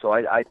weekend. So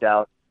I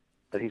doubt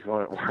that he's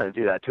going to want to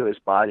do that to his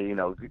body.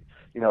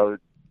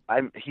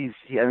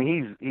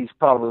 He's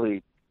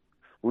probably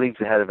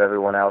leagues ahead of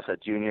everyone else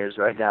at juniors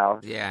right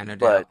now. Yeah, no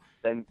doubt.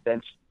 But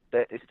then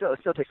it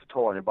still takes a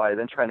toll on your body.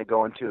 Then trying to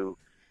go into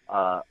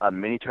a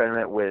mini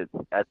tournament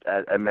at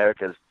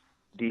America's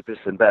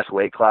deepest and best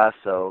weight class,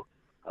 so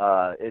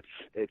it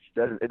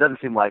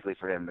doesn't seem likely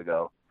for him to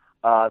go.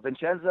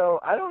 Vincenzo,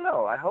 I don't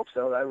know. I hope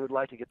so. I would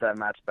like to get that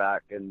match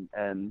back, and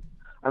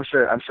I'm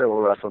sure we'll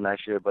wrestle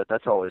next year. But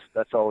that's always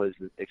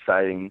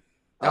exciting.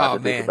 To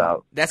think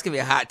about. That's gonna be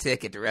a hot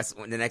ticket to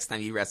wrestle the next time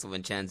you wrestle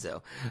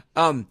Vincenzo.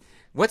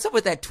 What's up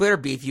with that Twitter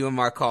beef you and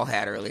Mark Hall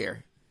had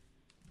earlier?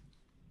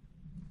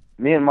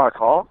 Me and Mark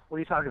Hall? What are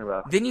you talking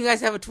about? Didn't you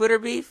guys have a Twitter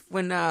beef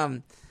when?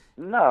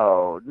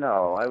 No,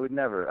 I would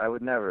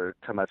never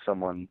come at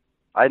someone.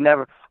 I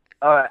don't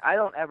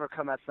ever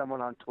come at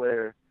someone on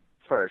Twitter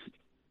first.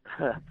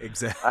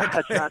 Exactly.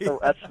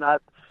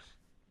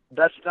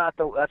 That's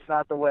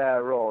not the way I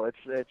roll.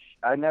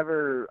 I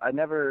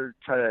never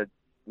try to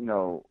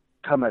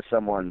come at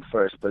someone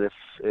first. But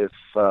if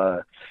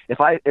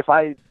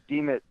I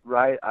deem it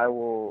right, I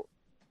will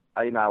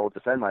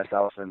defend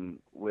myself and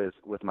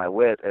with my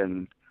wit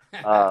and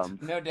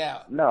no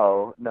doubt.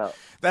 No.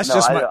 That's no,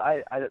 just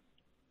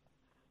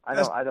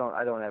I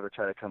don't ever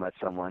try to come at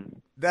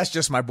someone. That's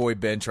just my boy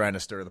Ben trying to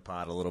stir the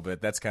pot a little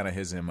bit. That's kind of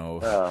his MO.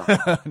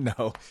 Oh.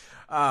 No.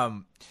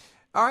 All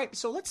right,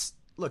 so let's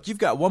look. You've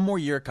got one more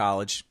year of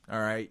college. All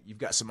right, you've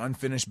got some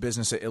unfinished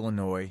business at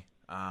Illinois.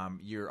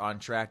 You're on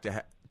track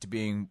to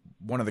being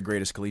one of the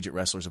greatest collegiate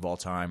wrestlers of all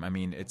time. I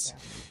mean,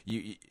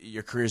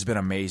 your career's been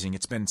amazing.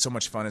 It's been so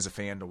much fun as a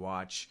fan to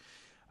watch.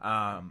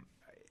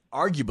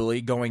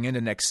 Arguably, going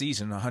into next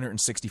season,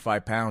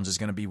 165 pounds is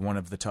going to be one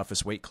of the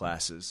toughest weight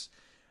classes.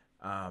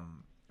 How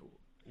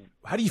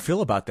do you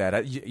feel about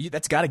that?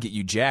 That's got to get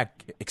you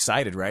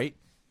excited, right?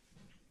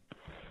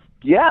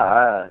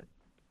 Yeah,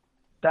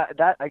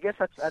 that I guess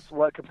that's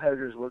what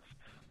competitors look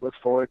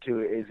forward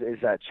to is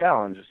that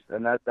challenge,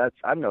 and that's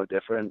I'm no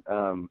different.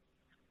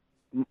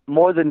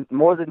 More than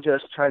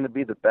just trying to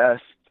be the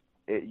best,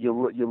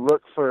 you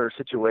look for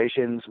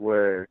situations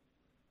where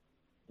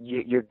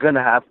you're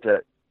gonna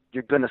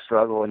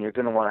struggle and you're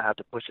gonna want to have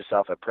to push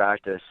yourself at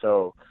practice.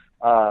 So.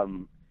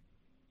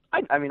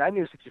 I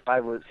knew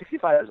 65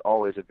 is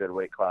always a good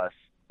weight class.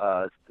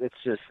 It's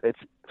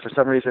for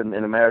some reason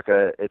in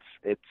America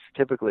it's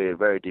typically a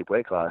very deep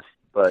weight class,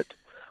 but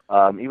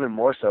even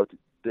more so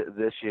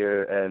this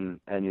year and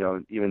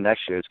even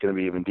next year it's going to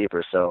be even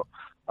deeper. So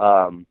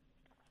I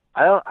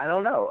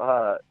don't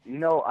know.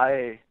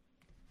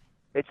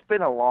 It's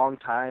been a long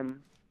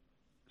time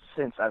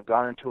since I've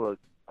gone into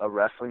a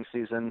wrestling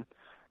season,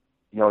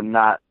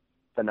 not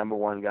the number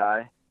one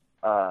guy.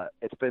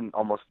 It's been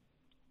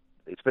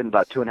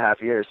about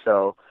 2.5 years,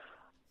 so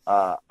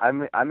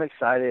I'm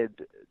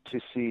excited to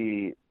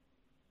see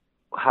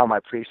how my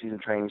preseason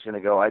training is going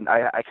to go. I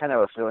kind of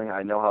have a feeling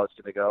I know how it's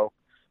going to go,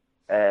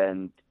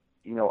 and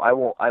I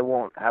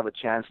won't have a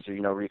chance to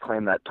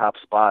reclaim that top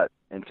spot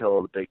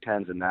until the Big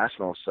Tens and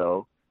Nationals.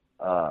 So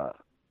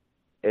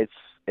it's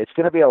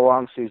going to be a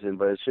long season,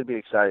 but it should be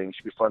exciting. It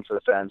should be fun for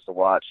the fans to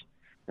watch,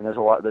 and there's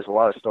a lot of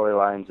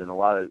storylines and a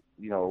lot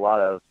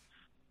of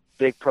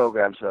big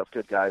programs that have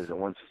good guys at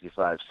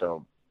 165.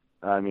 So.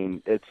 I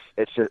mean, it's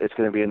going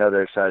to be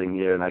another exciting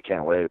year, and I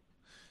can't wait.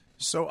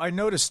 So I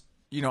noticed,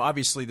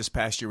 obviously this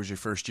past year was your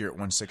first year at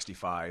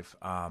 165.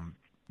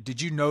 Did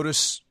you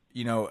notice,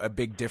 a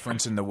big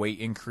difference in the weight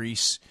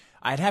increase?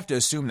 I'd have to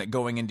assume that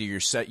going into your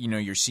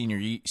your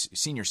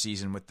senior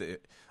season with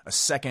a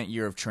second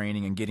year of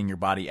training and getting your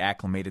body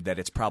acclimated that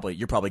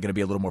you're probably going to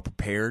be a little more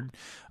prepared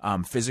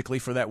physically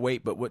for that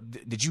weight. But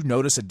did you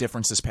notice a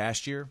difference this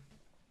past year?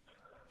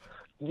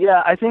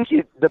 Yeah, I think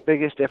the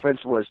biggest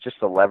difference was just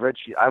the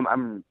leverage.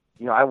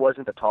 I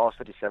wasn't the tallest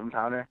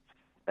 57-pounder,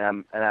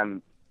 and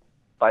I'm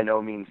by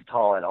no means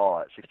tall at all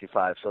at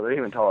 65. So they're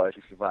even taller at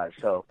 65.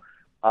 So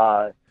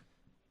I'm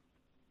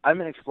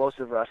an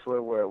explosive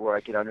wrestler where I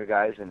get under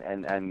guys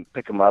and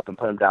pick them up and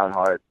put them down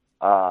hard.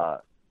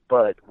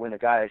 But when a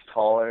guy is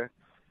taller,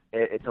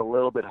 it's a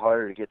little bit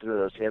harder to get through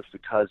those hips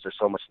because they're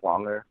so much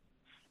longer.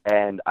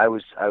 And I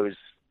was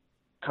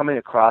coming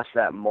across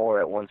that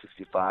more at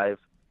 165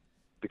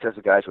 because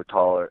the guys were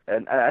taller.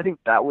 And I think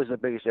that was the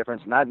biggest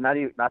difference. Not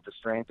the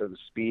strength or the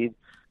speed.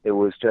 It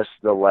was just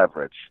the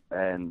leverage.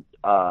 And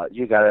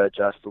you got to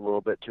adjust a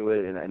little bit to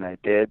it, and I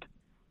did.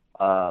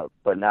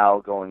 But now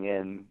going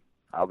in,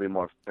 I'll be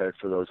more prepared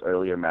for those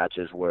earlier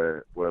matches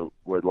where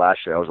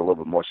last year I was a little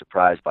bit more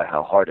surprised by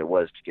how hard it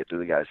was to get through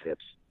the guys'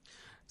 hips.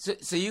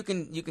 So you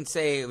can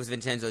say it was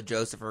Vincenzo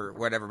Joseph or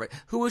whatever, but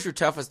who was your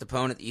toughest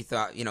opponent that you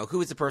thought, who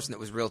was the person that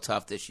was real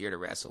tough this year to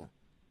wrestle?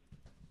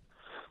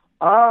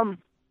 I don't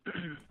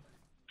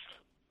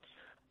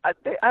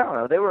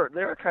know. They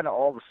were kind of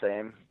all the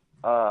same.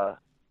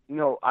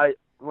 When I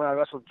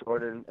wrestled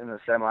Jordan in the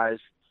semis,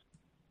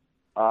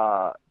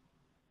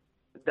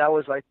 that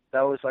was like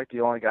the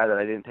only guy that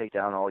I didn't take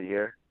down all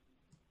year.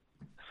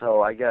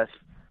 So I guess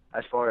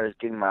as far as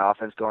getting my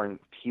offense going,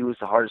 he was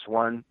the hardest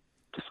one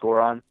to score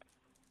on.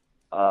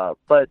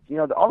 But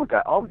all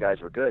the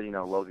guys were good.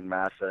 Logan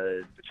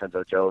Massa,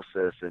 Vincenzo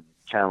Joseph, and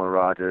Chandler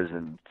Rogers,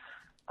 and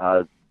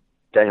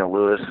Daniel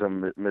Lewis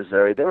from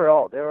Missouri. They were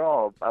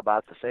all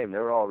about the same. They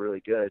were all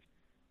really good.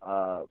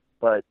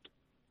 But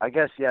I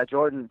guess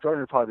Jordan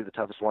would probably be the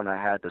toughest one I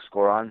had to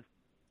score on.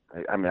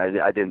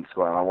 I didn't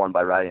score on. I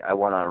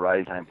won on a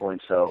riding time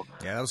point. So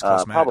yeah, that was a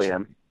close match. Probably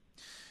him.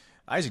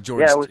 Isaac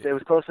Jordan. Yeah, it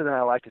was closer than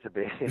I liked it to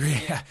be.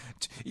 Yeah,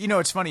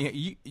 it's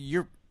funny.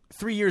 You're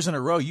 3 years in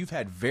a row. You've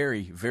had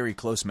very, very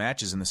close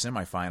matches in the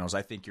semifinals.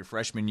 I think your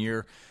freshman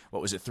year,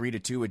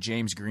 3-2 with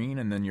James Green,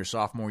 and then your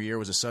sophomore year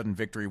was a sudden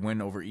victory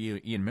win over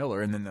Ian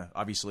Miller, and then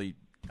obviously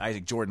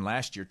Isaac Jordan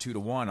last year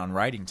 2-1 on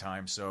riding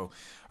time. So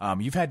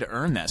you've had to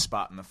earn that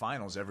spot in the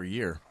finals every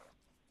year.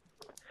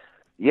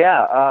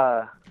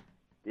 Yeah.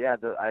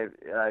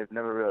 I've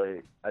never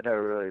really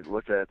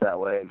looked at it that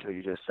way until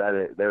you just said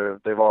it.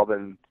 They've all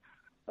been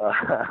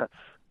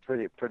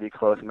pretty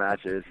close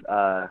matches.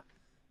 I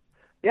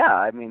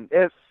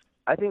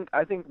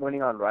think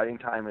winning on riding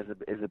time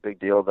is a big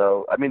deal,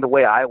 though. I mean, the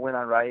way I win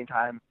on riding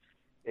time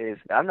is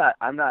I'm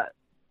not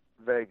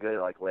very good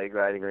at like leg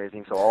riding or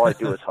anything, so all I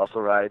do is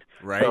hustle ride.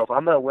 Right. So if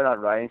I'm gonna win on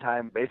riding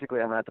time, basically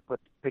I'm gonna have to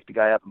pick the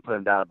guy up and put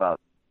him down about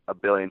a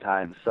billion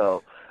times.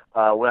 So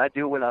when I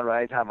do win on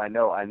riding time, I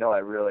know I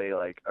really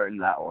like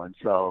earned that one.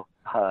 So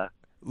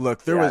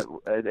look, they've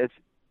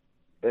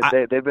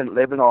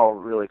been all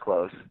really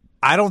close.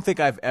 I don't think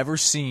I've ever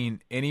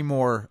seen any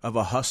more of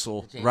a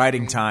hustle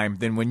riding time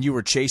than when you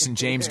were chasing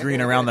James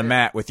Green around the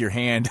mat with your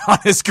hand on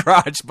his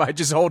crotch by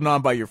just holding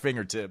on by your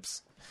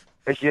fingertips.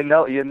 You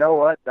know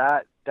what?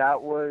 That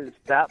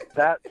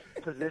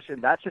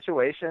position, that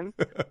situation,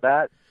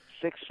 that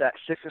 6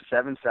 or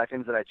 7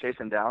 seconds that I chased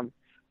him down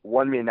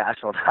won me a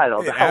national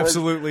title. It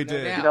absolutely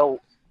did.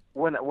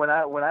 When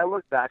I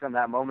look back on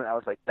that moment, I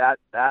was like, that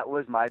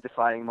was my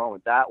defining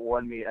moment. That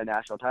won me a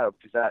national title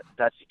because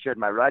that secured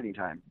my riding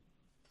time.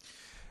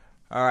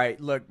 All right,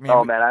 look, man.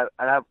 Oh man,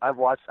 I've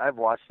watched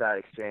that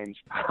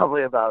exchange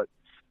probably about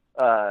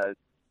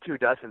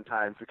 24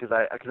 times because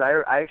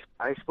I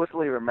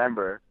explicitly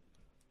remember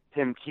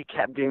him. He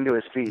kept getting to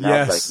his feet. And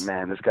yes. I was like,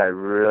 man, this guy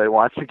really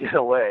wants to get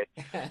away.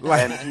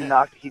 And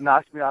he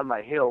knocked me on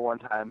my heel one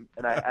time,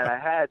 and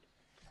it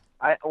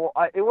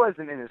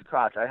wasn't in his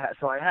crotch. I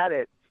had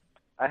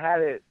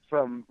it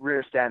from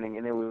rear standing,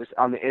 and it was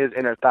on his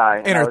inner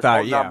thigh. Inner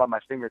thigh, holding on by my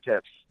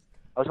fingertips.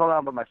 I was holding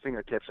on by my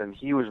fingertips, and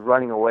he was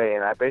running away,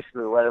 and I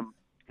basically let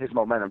his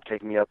momentum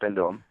take me up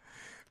into him.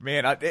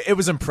 Man, it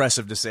was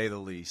impressive to say the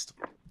least.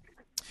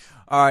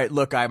 All right,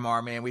 look,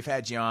 Imar, man, we've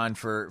had you on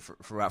for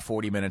about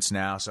 40 minutes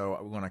now, so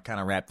we want to kind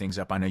of wrap things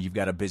up. I know you've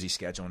got a busy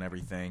schedule and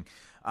everything.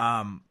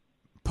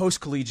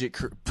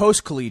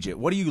 Post-collegiate,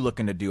 what are you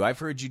looking to do? I've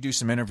heard you do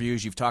some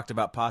interviews. You've talked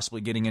about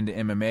possibly getting into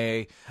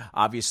MMA.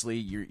 Obviously,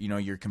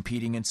 you're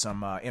competing in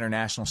some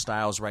international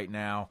styles right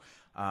now.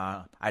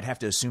 I'd have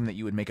to assume that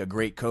you would make a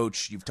great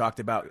coach. You've talked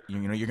about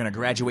you're going to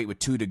graduate with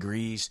 2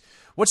 degrees.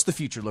 What's the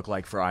future look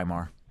like for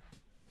Imar?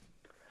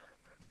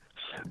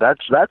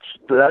 That's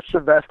the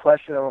best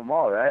question of them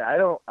all, right?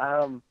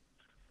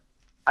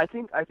 I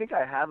think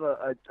I have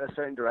a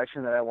certain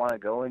direction that I want to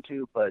go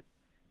into, but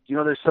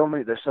there's so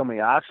many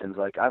options.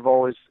 Like I've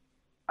always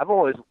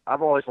wanted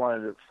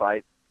to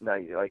fight.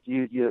 Like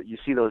you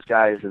see those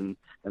guys and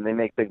they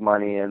make big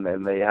money and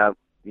they have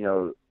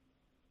the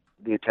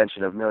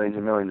attention of millions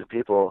and millions of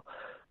people,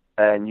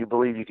 and you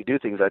believe you could do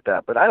things like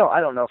that. But I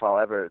don't know if I'll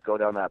ever go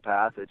down that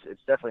path.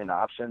 It's definitely an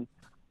option.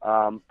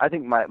 I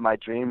think my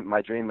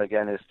dream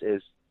again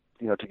is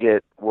to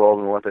get world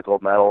and Olympic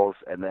gold medals,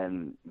 and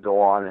then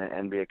go on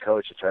and be a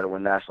coach to try to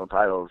win national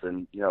titles,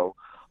 and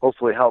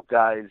hopefully help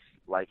guys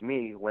like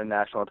me win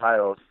national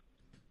titles.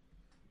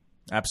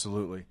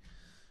 Absolutely.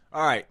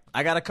 All right,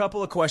 I got a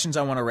couple of questions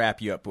I want to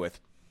wrap you up with.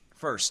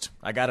 First,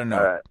 I got to know,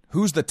 All right.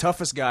 Who's the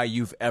toughest guy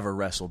you've ever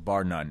wrestled,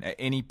 bar none, at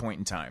any point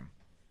in time?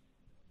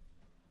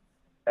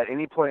 At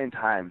any point in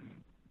time.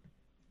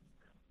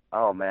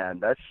 Oh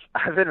man,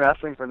 I've been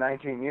wrestling for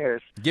 19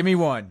 years. Give me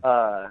one.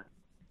 I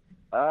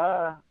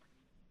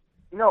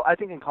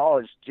think in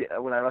college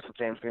when I wrestled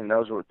James Green,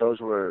 those were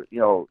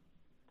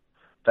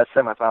that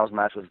semifinals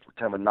match was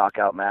kind of a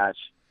knockout match.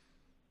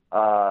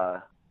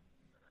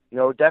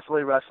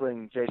 Definitely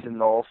wrestling Jason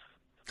Nolf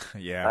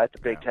at the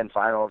Big Ten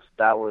finals.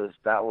 That was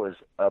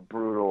a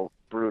brutal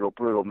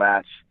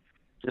match.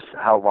 Just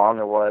how long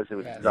it was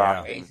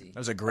exhausting. That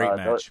was a great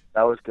match.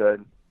 That was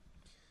good.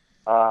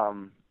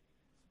 I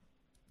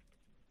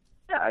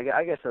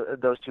guess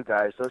those two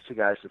guys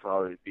should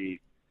probably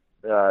be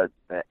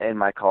in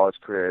my college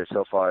career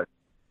so far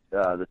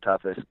the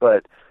toughest.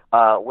 But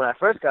when I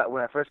first got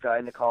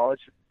into college,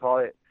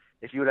 probably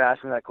if you would have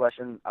asked me that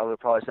question, I would have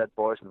probably said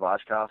Boris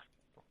Novachkov.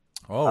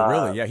 Oh,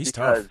 really? Yeah, he's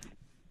tough.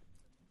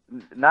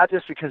 Not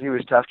just because he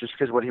was tough, just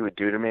because what he would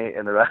do to me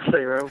in the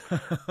wrestling room.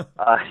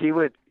 He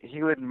would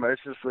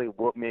mercilessly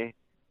whoop me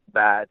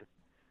bad.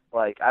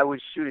 Like, I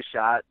would shoot a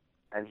shot,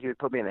 and he would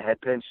put me in a head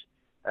pinch,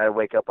 and I'd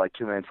wake up like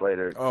 2 minutes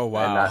later. Oh,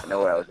 wow. And not know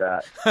where I was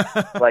at.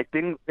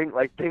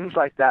 things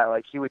like that.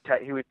 Like, he would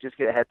just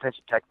get a head pinch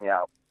and tech me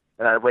out.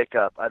 And I'd wake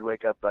up like,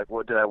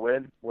 what, did I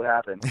win? What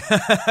happened?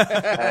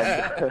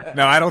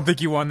 No, I don't think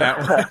you won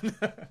that one.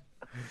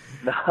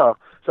 No.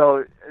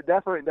 So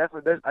definitely,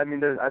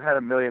 I've had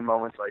a million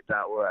moments like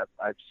that where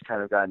I've just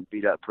kind of gotten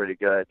beat up pretty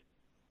good.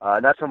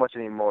 Not so much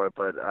anymore,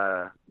 but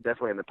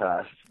definitely in the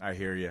past. I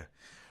hear you.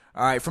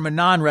 All right, from a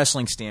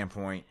non-wrestling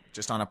standpoint,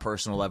 just on a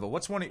personal level,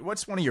 what's one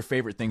of your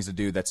favorite things to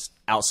do that's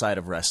outside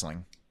of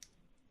wrestling?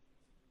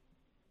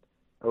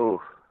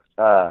 Oh,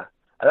 I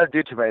don't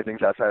do too many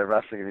things outside of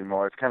wrestling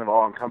anymore. It's kind of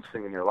all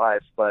encompassing in your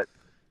life, but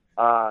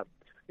I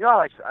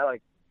like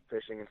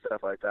fishing and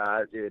stuff like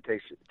that. It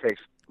takes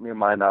your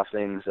mind off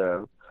things.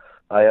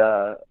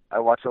 I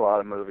watch a lot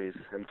of movies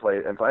and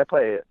play. I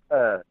play.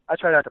 I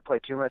try not to play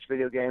too much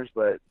video games,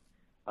 but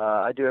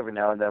I do every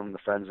now and then when the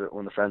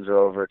friends are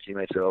over,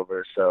 teammates are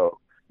over. So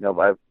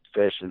I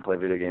fish and play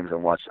video games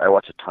and watch. I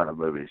watch a ton of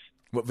movies.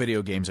 What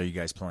video games are you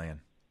guys playing?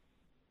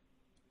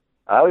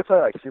 We play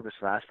like Super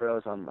Smash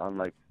Bros. on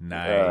like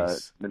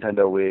nice.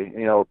 Nintendo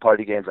Wii.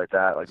 Party games like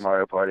that, like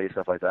Mario Party,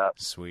 stuff like that.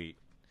 Sweet.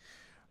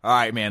 All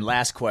right, man.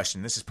 Last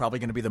question. This is probably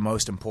going to be the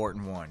most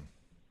important one.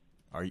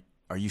 Are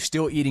you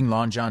still eating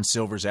Long John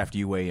Silver's after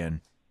you weigh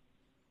in?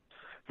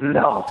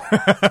 No.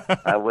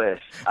 I wish.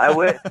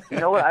 You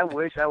know what? I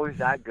wish I was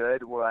that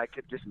good where I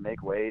could just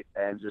make weight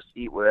and just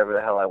eat whatever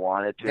the hell I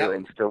wanted to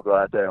and still go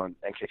out there and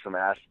kick some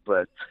ass.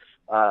 But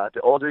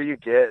the older you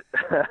get,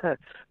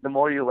 the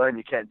more you learn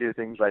you can't do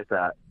things like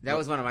that. That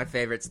was one of my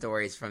favorite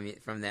stories from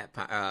the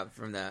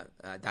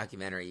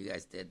documentary you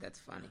guys did. That's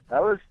funny.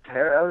 That was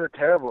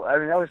terrible.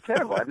 That was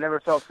terrible. I've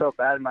never felt so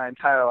bad in my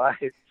entire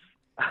life.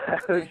 I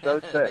was so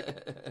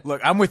sick.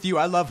 Look, I'm with you.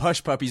 I love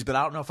Hush Puppies, but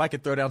I don't know if I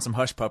could throw down some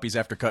Hush Puppies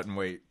after cutting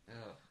weight.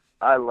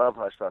 I love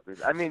Hush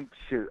Puppies. I I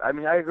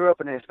grew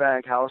up in a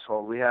Hispanic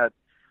household. We had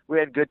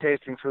good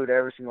tasting food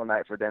every single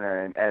night for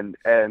dinner, and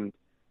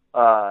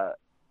it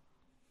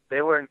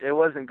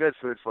wasn't good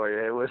food for you.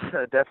 It was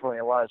definitely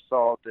a lot of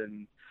salt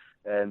and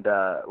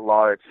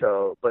lard.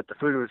 So, but the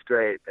food was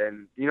great.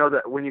 And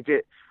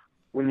that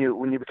when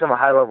you become a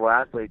high level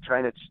athlete,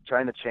 trying to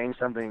change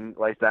something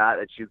like that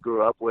you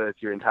grew up with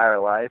your entire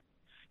life,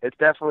 there's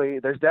definitely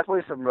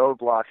some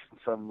roadblocks and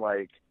some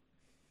like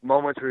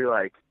moments where you're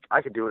like,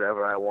 I can do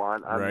whatever I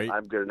want.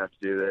 I'm good enough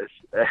to do this,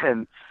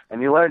 and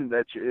you learn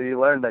that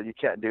you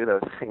can't do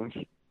those things.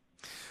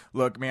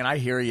 Look, man, I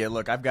hear you.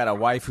 Look, I've got a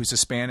wife who's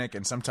Hispanic,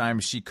 and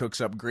sometimes she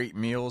cooks up great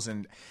meals,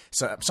 and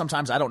so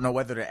sometimes I don't know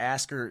whether to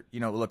ask her,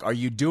 look, are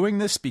you doing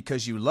this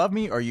because you love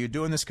me, or are you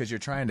doing this because you're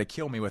trying to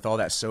kill me with all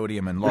that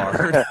sodium and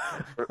lard?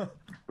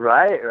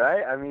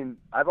 Right. I mean,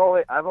 I've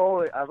always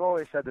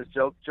said this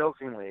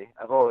jokingly.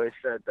 I've always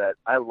said that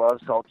I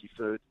love salty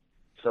food,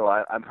 so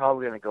I'm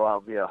probably going to go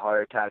out via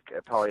heart attack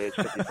at probably age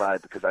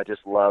 55 because I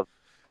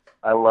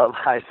love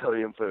high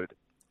sodium food.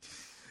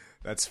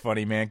 That's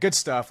funny, man. Good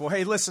stuff. Well,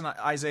 hey, listen,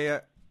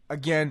 Isaiah,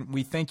 again,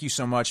 we thank you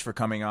so much for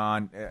coming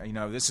on.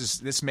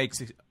 This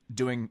makes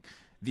doing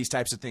these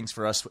types of things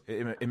for us,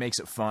 it makes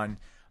it fun.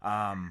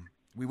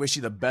 We wish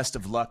you the best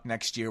of luck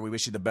next year. We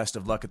wish you the best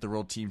of luck at the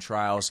World Team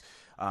Trials,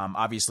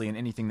 obviously, in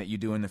anything that you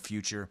do in the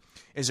future.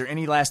 Is there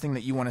any last thing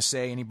that you want to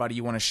say? Anybody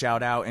you want to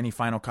shout out? Any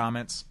final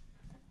comments?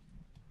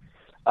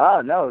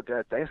 No.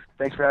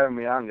 Thanks for having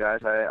me on,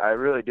 guys. I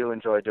really do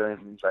enjoy doing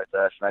things like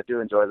this, and I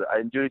do enjoy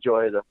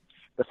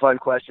the fun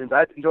questions.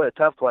 I enjoy the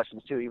tough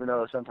questions too, even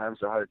though sometimes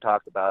they're hard to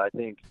talk about. I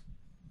think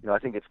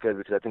it's good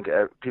because I think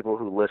people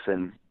who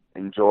listen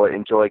enjoy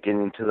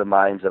getting into the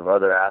minds of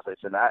other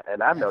athletes, and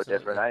I'm no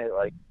different.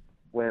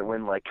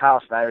 when like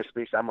Kyle Snyder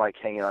speaks, I'm like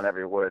hanging on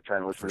every word,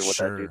 trying to listen to what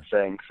sure. that dude's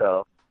saying.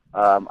 So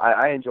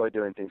I enjoy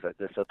doing things like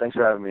this. So thanks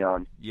for having me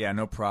on. Yeah,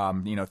 no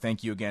problem.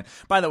 Thank you again.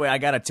 By the way, I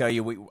got to tell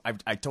you,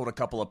 I told a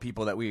couple of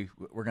people that we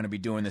were going to be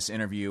doing this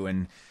interview,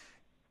 and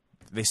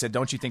they said,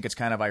 "Don't you think it's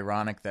kind of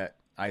ironic that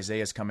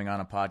Isaiah's coming on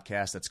a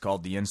podcast that's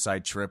called The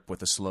Inside Trip with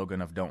the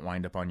slogan of 'Don't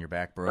wind up on your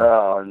back, bro'?"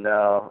 Oh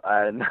no,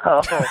 I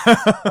know.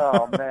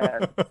 Oh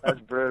man,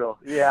 that's brutal.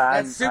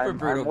 Yeah, That's super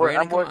brutal,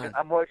 Brandon.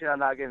 I'm working on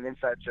not getting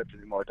inside trips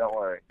anymore. Don't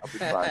worry, I'll be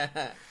fine.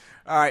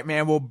 All right,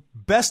 man. Well,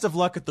 best of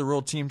luck at the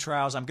World Team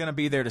Trials. I'm going to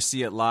be there to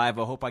see it live.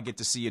 I hope I get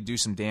to see you do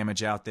some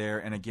damage out there.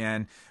 And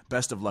again,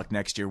 best of luck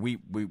next year. We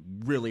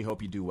really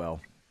hope you do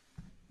well.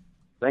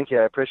 Thank you.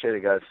 I appreciate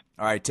it, guys.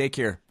 All right, take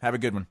care. Have a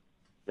good one.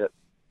 Yep,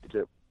 you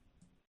too.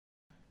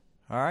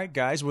 All right,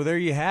 guys. Well, there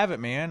you have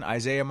it, man.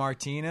 Isaiah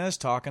Martinez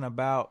talking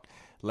about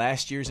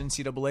last year's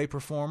NCAA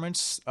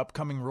performance,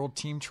 upcoming World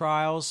Team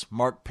Trials,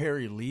 Mark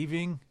Perry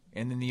leaving,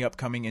 and then the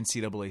upcoming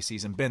NCAA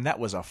season. Ben, that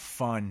was a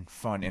fun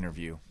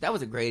interview. That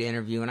was a great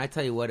interview, and I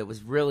tell you what, it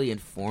was really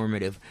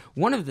informative.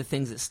 One of the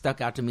things that stuck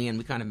out to me, and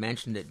we kind of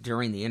mentioned it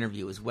during the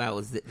interview as well,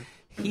 is that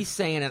he's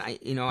saying, and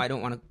I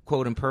don't want to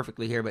quote him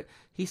perfectly here, but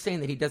he's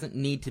saying that he doesn't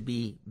need to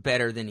be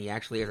better than he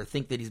actually is, or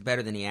think that he's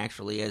better than he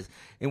actually is.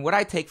 And what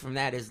I take from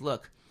that is,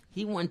 look,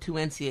 he won 2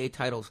 NCAA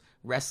titles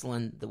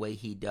wrestling the way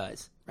he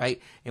does,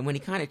 right? And when he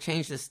kind of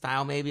changed his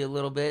style maybe a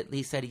little bit,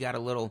 he said he got a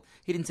little,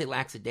 he didn't say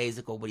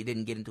lackadaisical, but he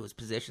didn't get into his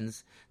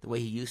positions the way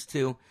he used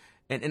to.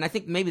 And I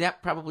think maybe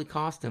that probably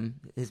cost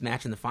him his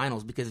match in the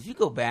finals, because if you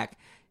go back,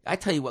 I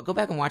tell you what, go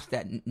back and watch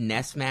that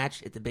Ness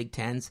match at the Big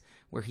Tens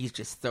where he's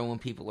just throwing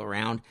people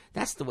around.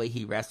 That's the way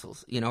he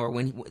wrestles, or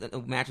when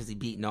the matches he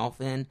beat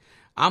Nolf in.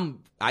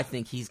 I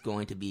think he's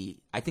going to be,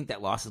 I think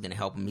that loss is going to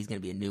help him. He's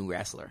going to be a new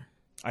wrestler.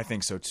 I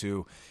think so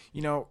too.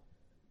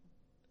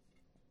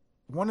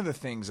 One of the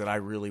things that I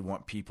really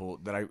want people,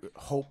 that I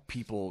hope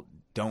people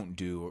don't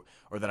do,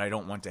 or that I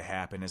don't want to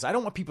happen, is I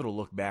don't want people to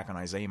look back on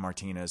Isaiah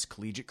Martinez's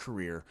collegiate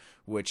career,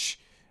 which,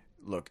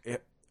 look,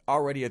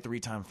 already a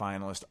 3-time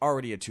finalist,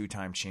 already a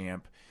 2-time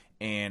champ,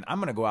 and I'm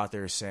going to go out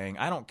there saying,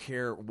 I don't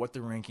care what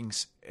the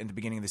rankings in the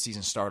beginning of the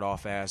season start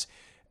off as.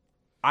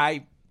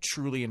 I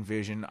truly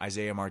envision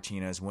Isaiah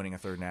Martinez winning a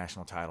 3rd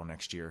national title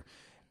next year.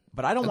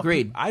 But I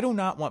do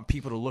not want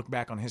people to look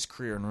back on his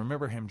career and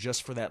remember him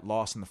just for that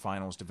loss in the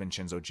finals to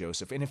Vincenzo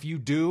Joseph. And if you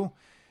do,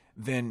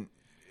 then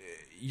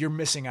you're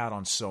missing out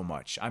on so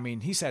much. I mean,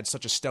 he's had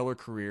such a stellar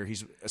career.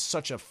 He's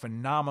such a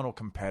phenomenal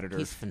competitor.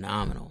 He's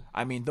phenomenal.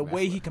 I mean, the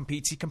way he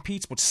competes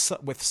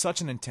with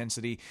such an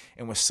intensity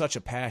and with such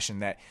a passion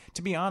that,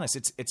 to be honest,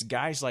 it's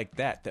guys like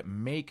that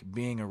make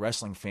being a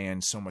wrestling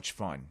fan so much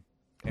fun,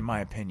 in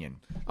my opinion.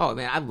 Oh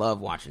man, I love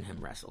watching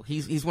him wrestle.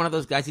 He's one of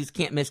those guys who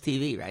can't miss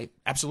TV, right?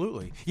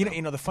 Absolutely. You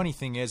know the funny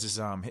thing is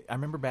I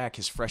remember back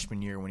his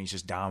freshman year when he's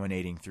just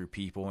dominating through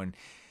people, and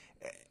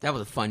that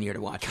was a fun year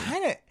to watch.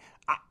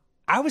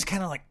 I was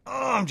kind of like,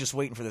 I'm just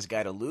waiting for this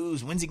guy to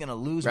lose. When's he going to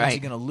lose? Right. When's he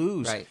going to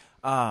lose? Right.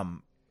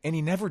 And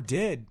he never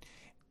did.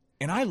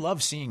 And I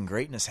love seeing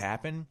greatness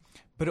happen,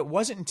 but it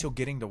wasn't until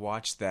getting to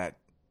watch that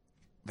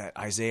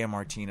Isaiah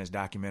Martinez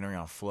documentary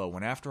on Flow,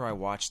 when after I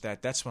watched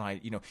that, that's when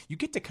you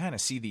get to kind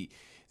of see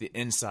the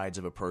insides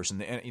of a person,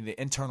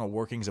 the internal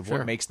workings of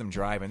what makes them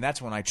drive, and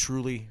that's when I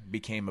truly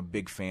became a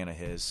big fan of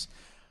his.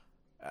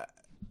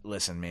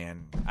 Listen,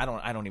 man, I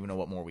don't even know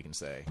what more we can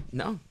say.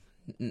 No,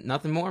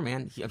 nothing more,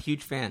 man. A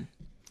huge fan.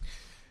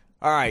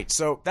 All right,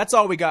 so that's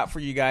all we got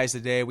for you guys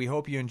today. We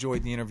hope you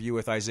enjoyed the interview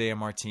with Isaiah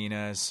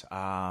Martinez.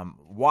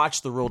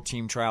 Watch the World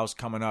Team Trials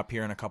coming up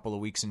here in a couple of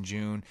weeks in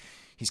June.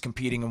 He's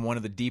competing in one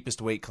of the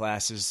deepest weight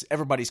classes.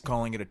 Everybody's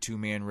calling it a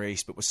 2-man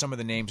race, but with some of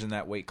the names in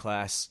that weight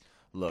class,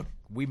 look,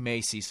 we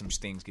may see some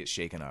things get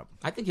shaken up.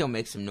 I think he'll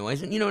make some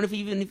noise, and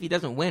even if he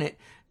doesn't win it,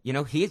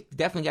 he's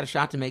definitely got a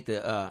shot to make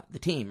the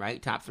team, right?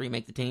 Top 3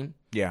 make the team.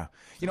 Yeah,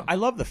 I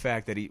love the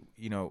fact that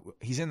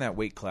he's in that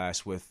weight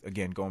class with,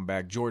 again, going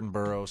back, Jordan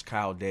Burroughs,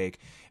 Kyle Dake,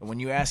 and when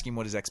you ask him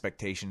what his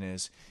expectation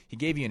is, he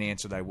gave you an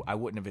answer that I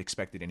wouldn't have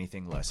expected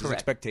anything less. His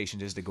expectation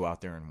is to go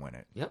out there and win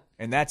it. Yep,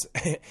 and that's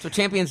what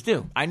champions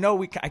do. I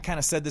know I kind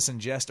of said this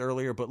in jest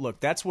earlier, but look,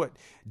 that's what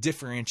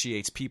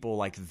differentiates people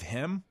like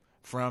him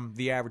from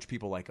the average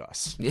people like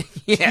us.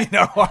 Yeah,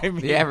 I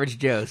mean, the average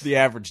Joes. The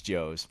average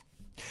Joes.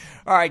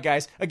 All right,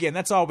 guys. Again,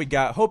 that's all we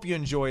got. Hope you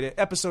enjoyed it.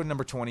 Episode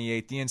number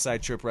 28, the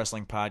Inside Trip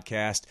Wrestling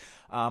Podcast.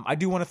 I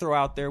do want to throw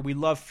out there, we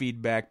love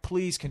feedback.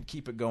 Please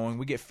keep it going.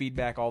 We get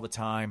feedback all the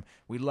time.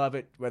 We love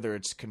it, whether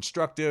it's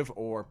constructive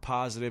or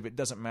positive. It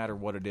doesn't matter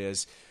what it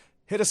is.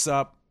 Hit us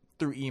up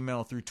through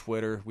email, through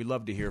Twitter. We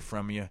love to hear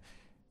from you.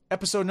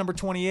 Episode number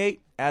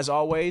 28, as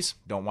always,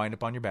 don't wind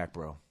up on your back,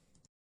 bro.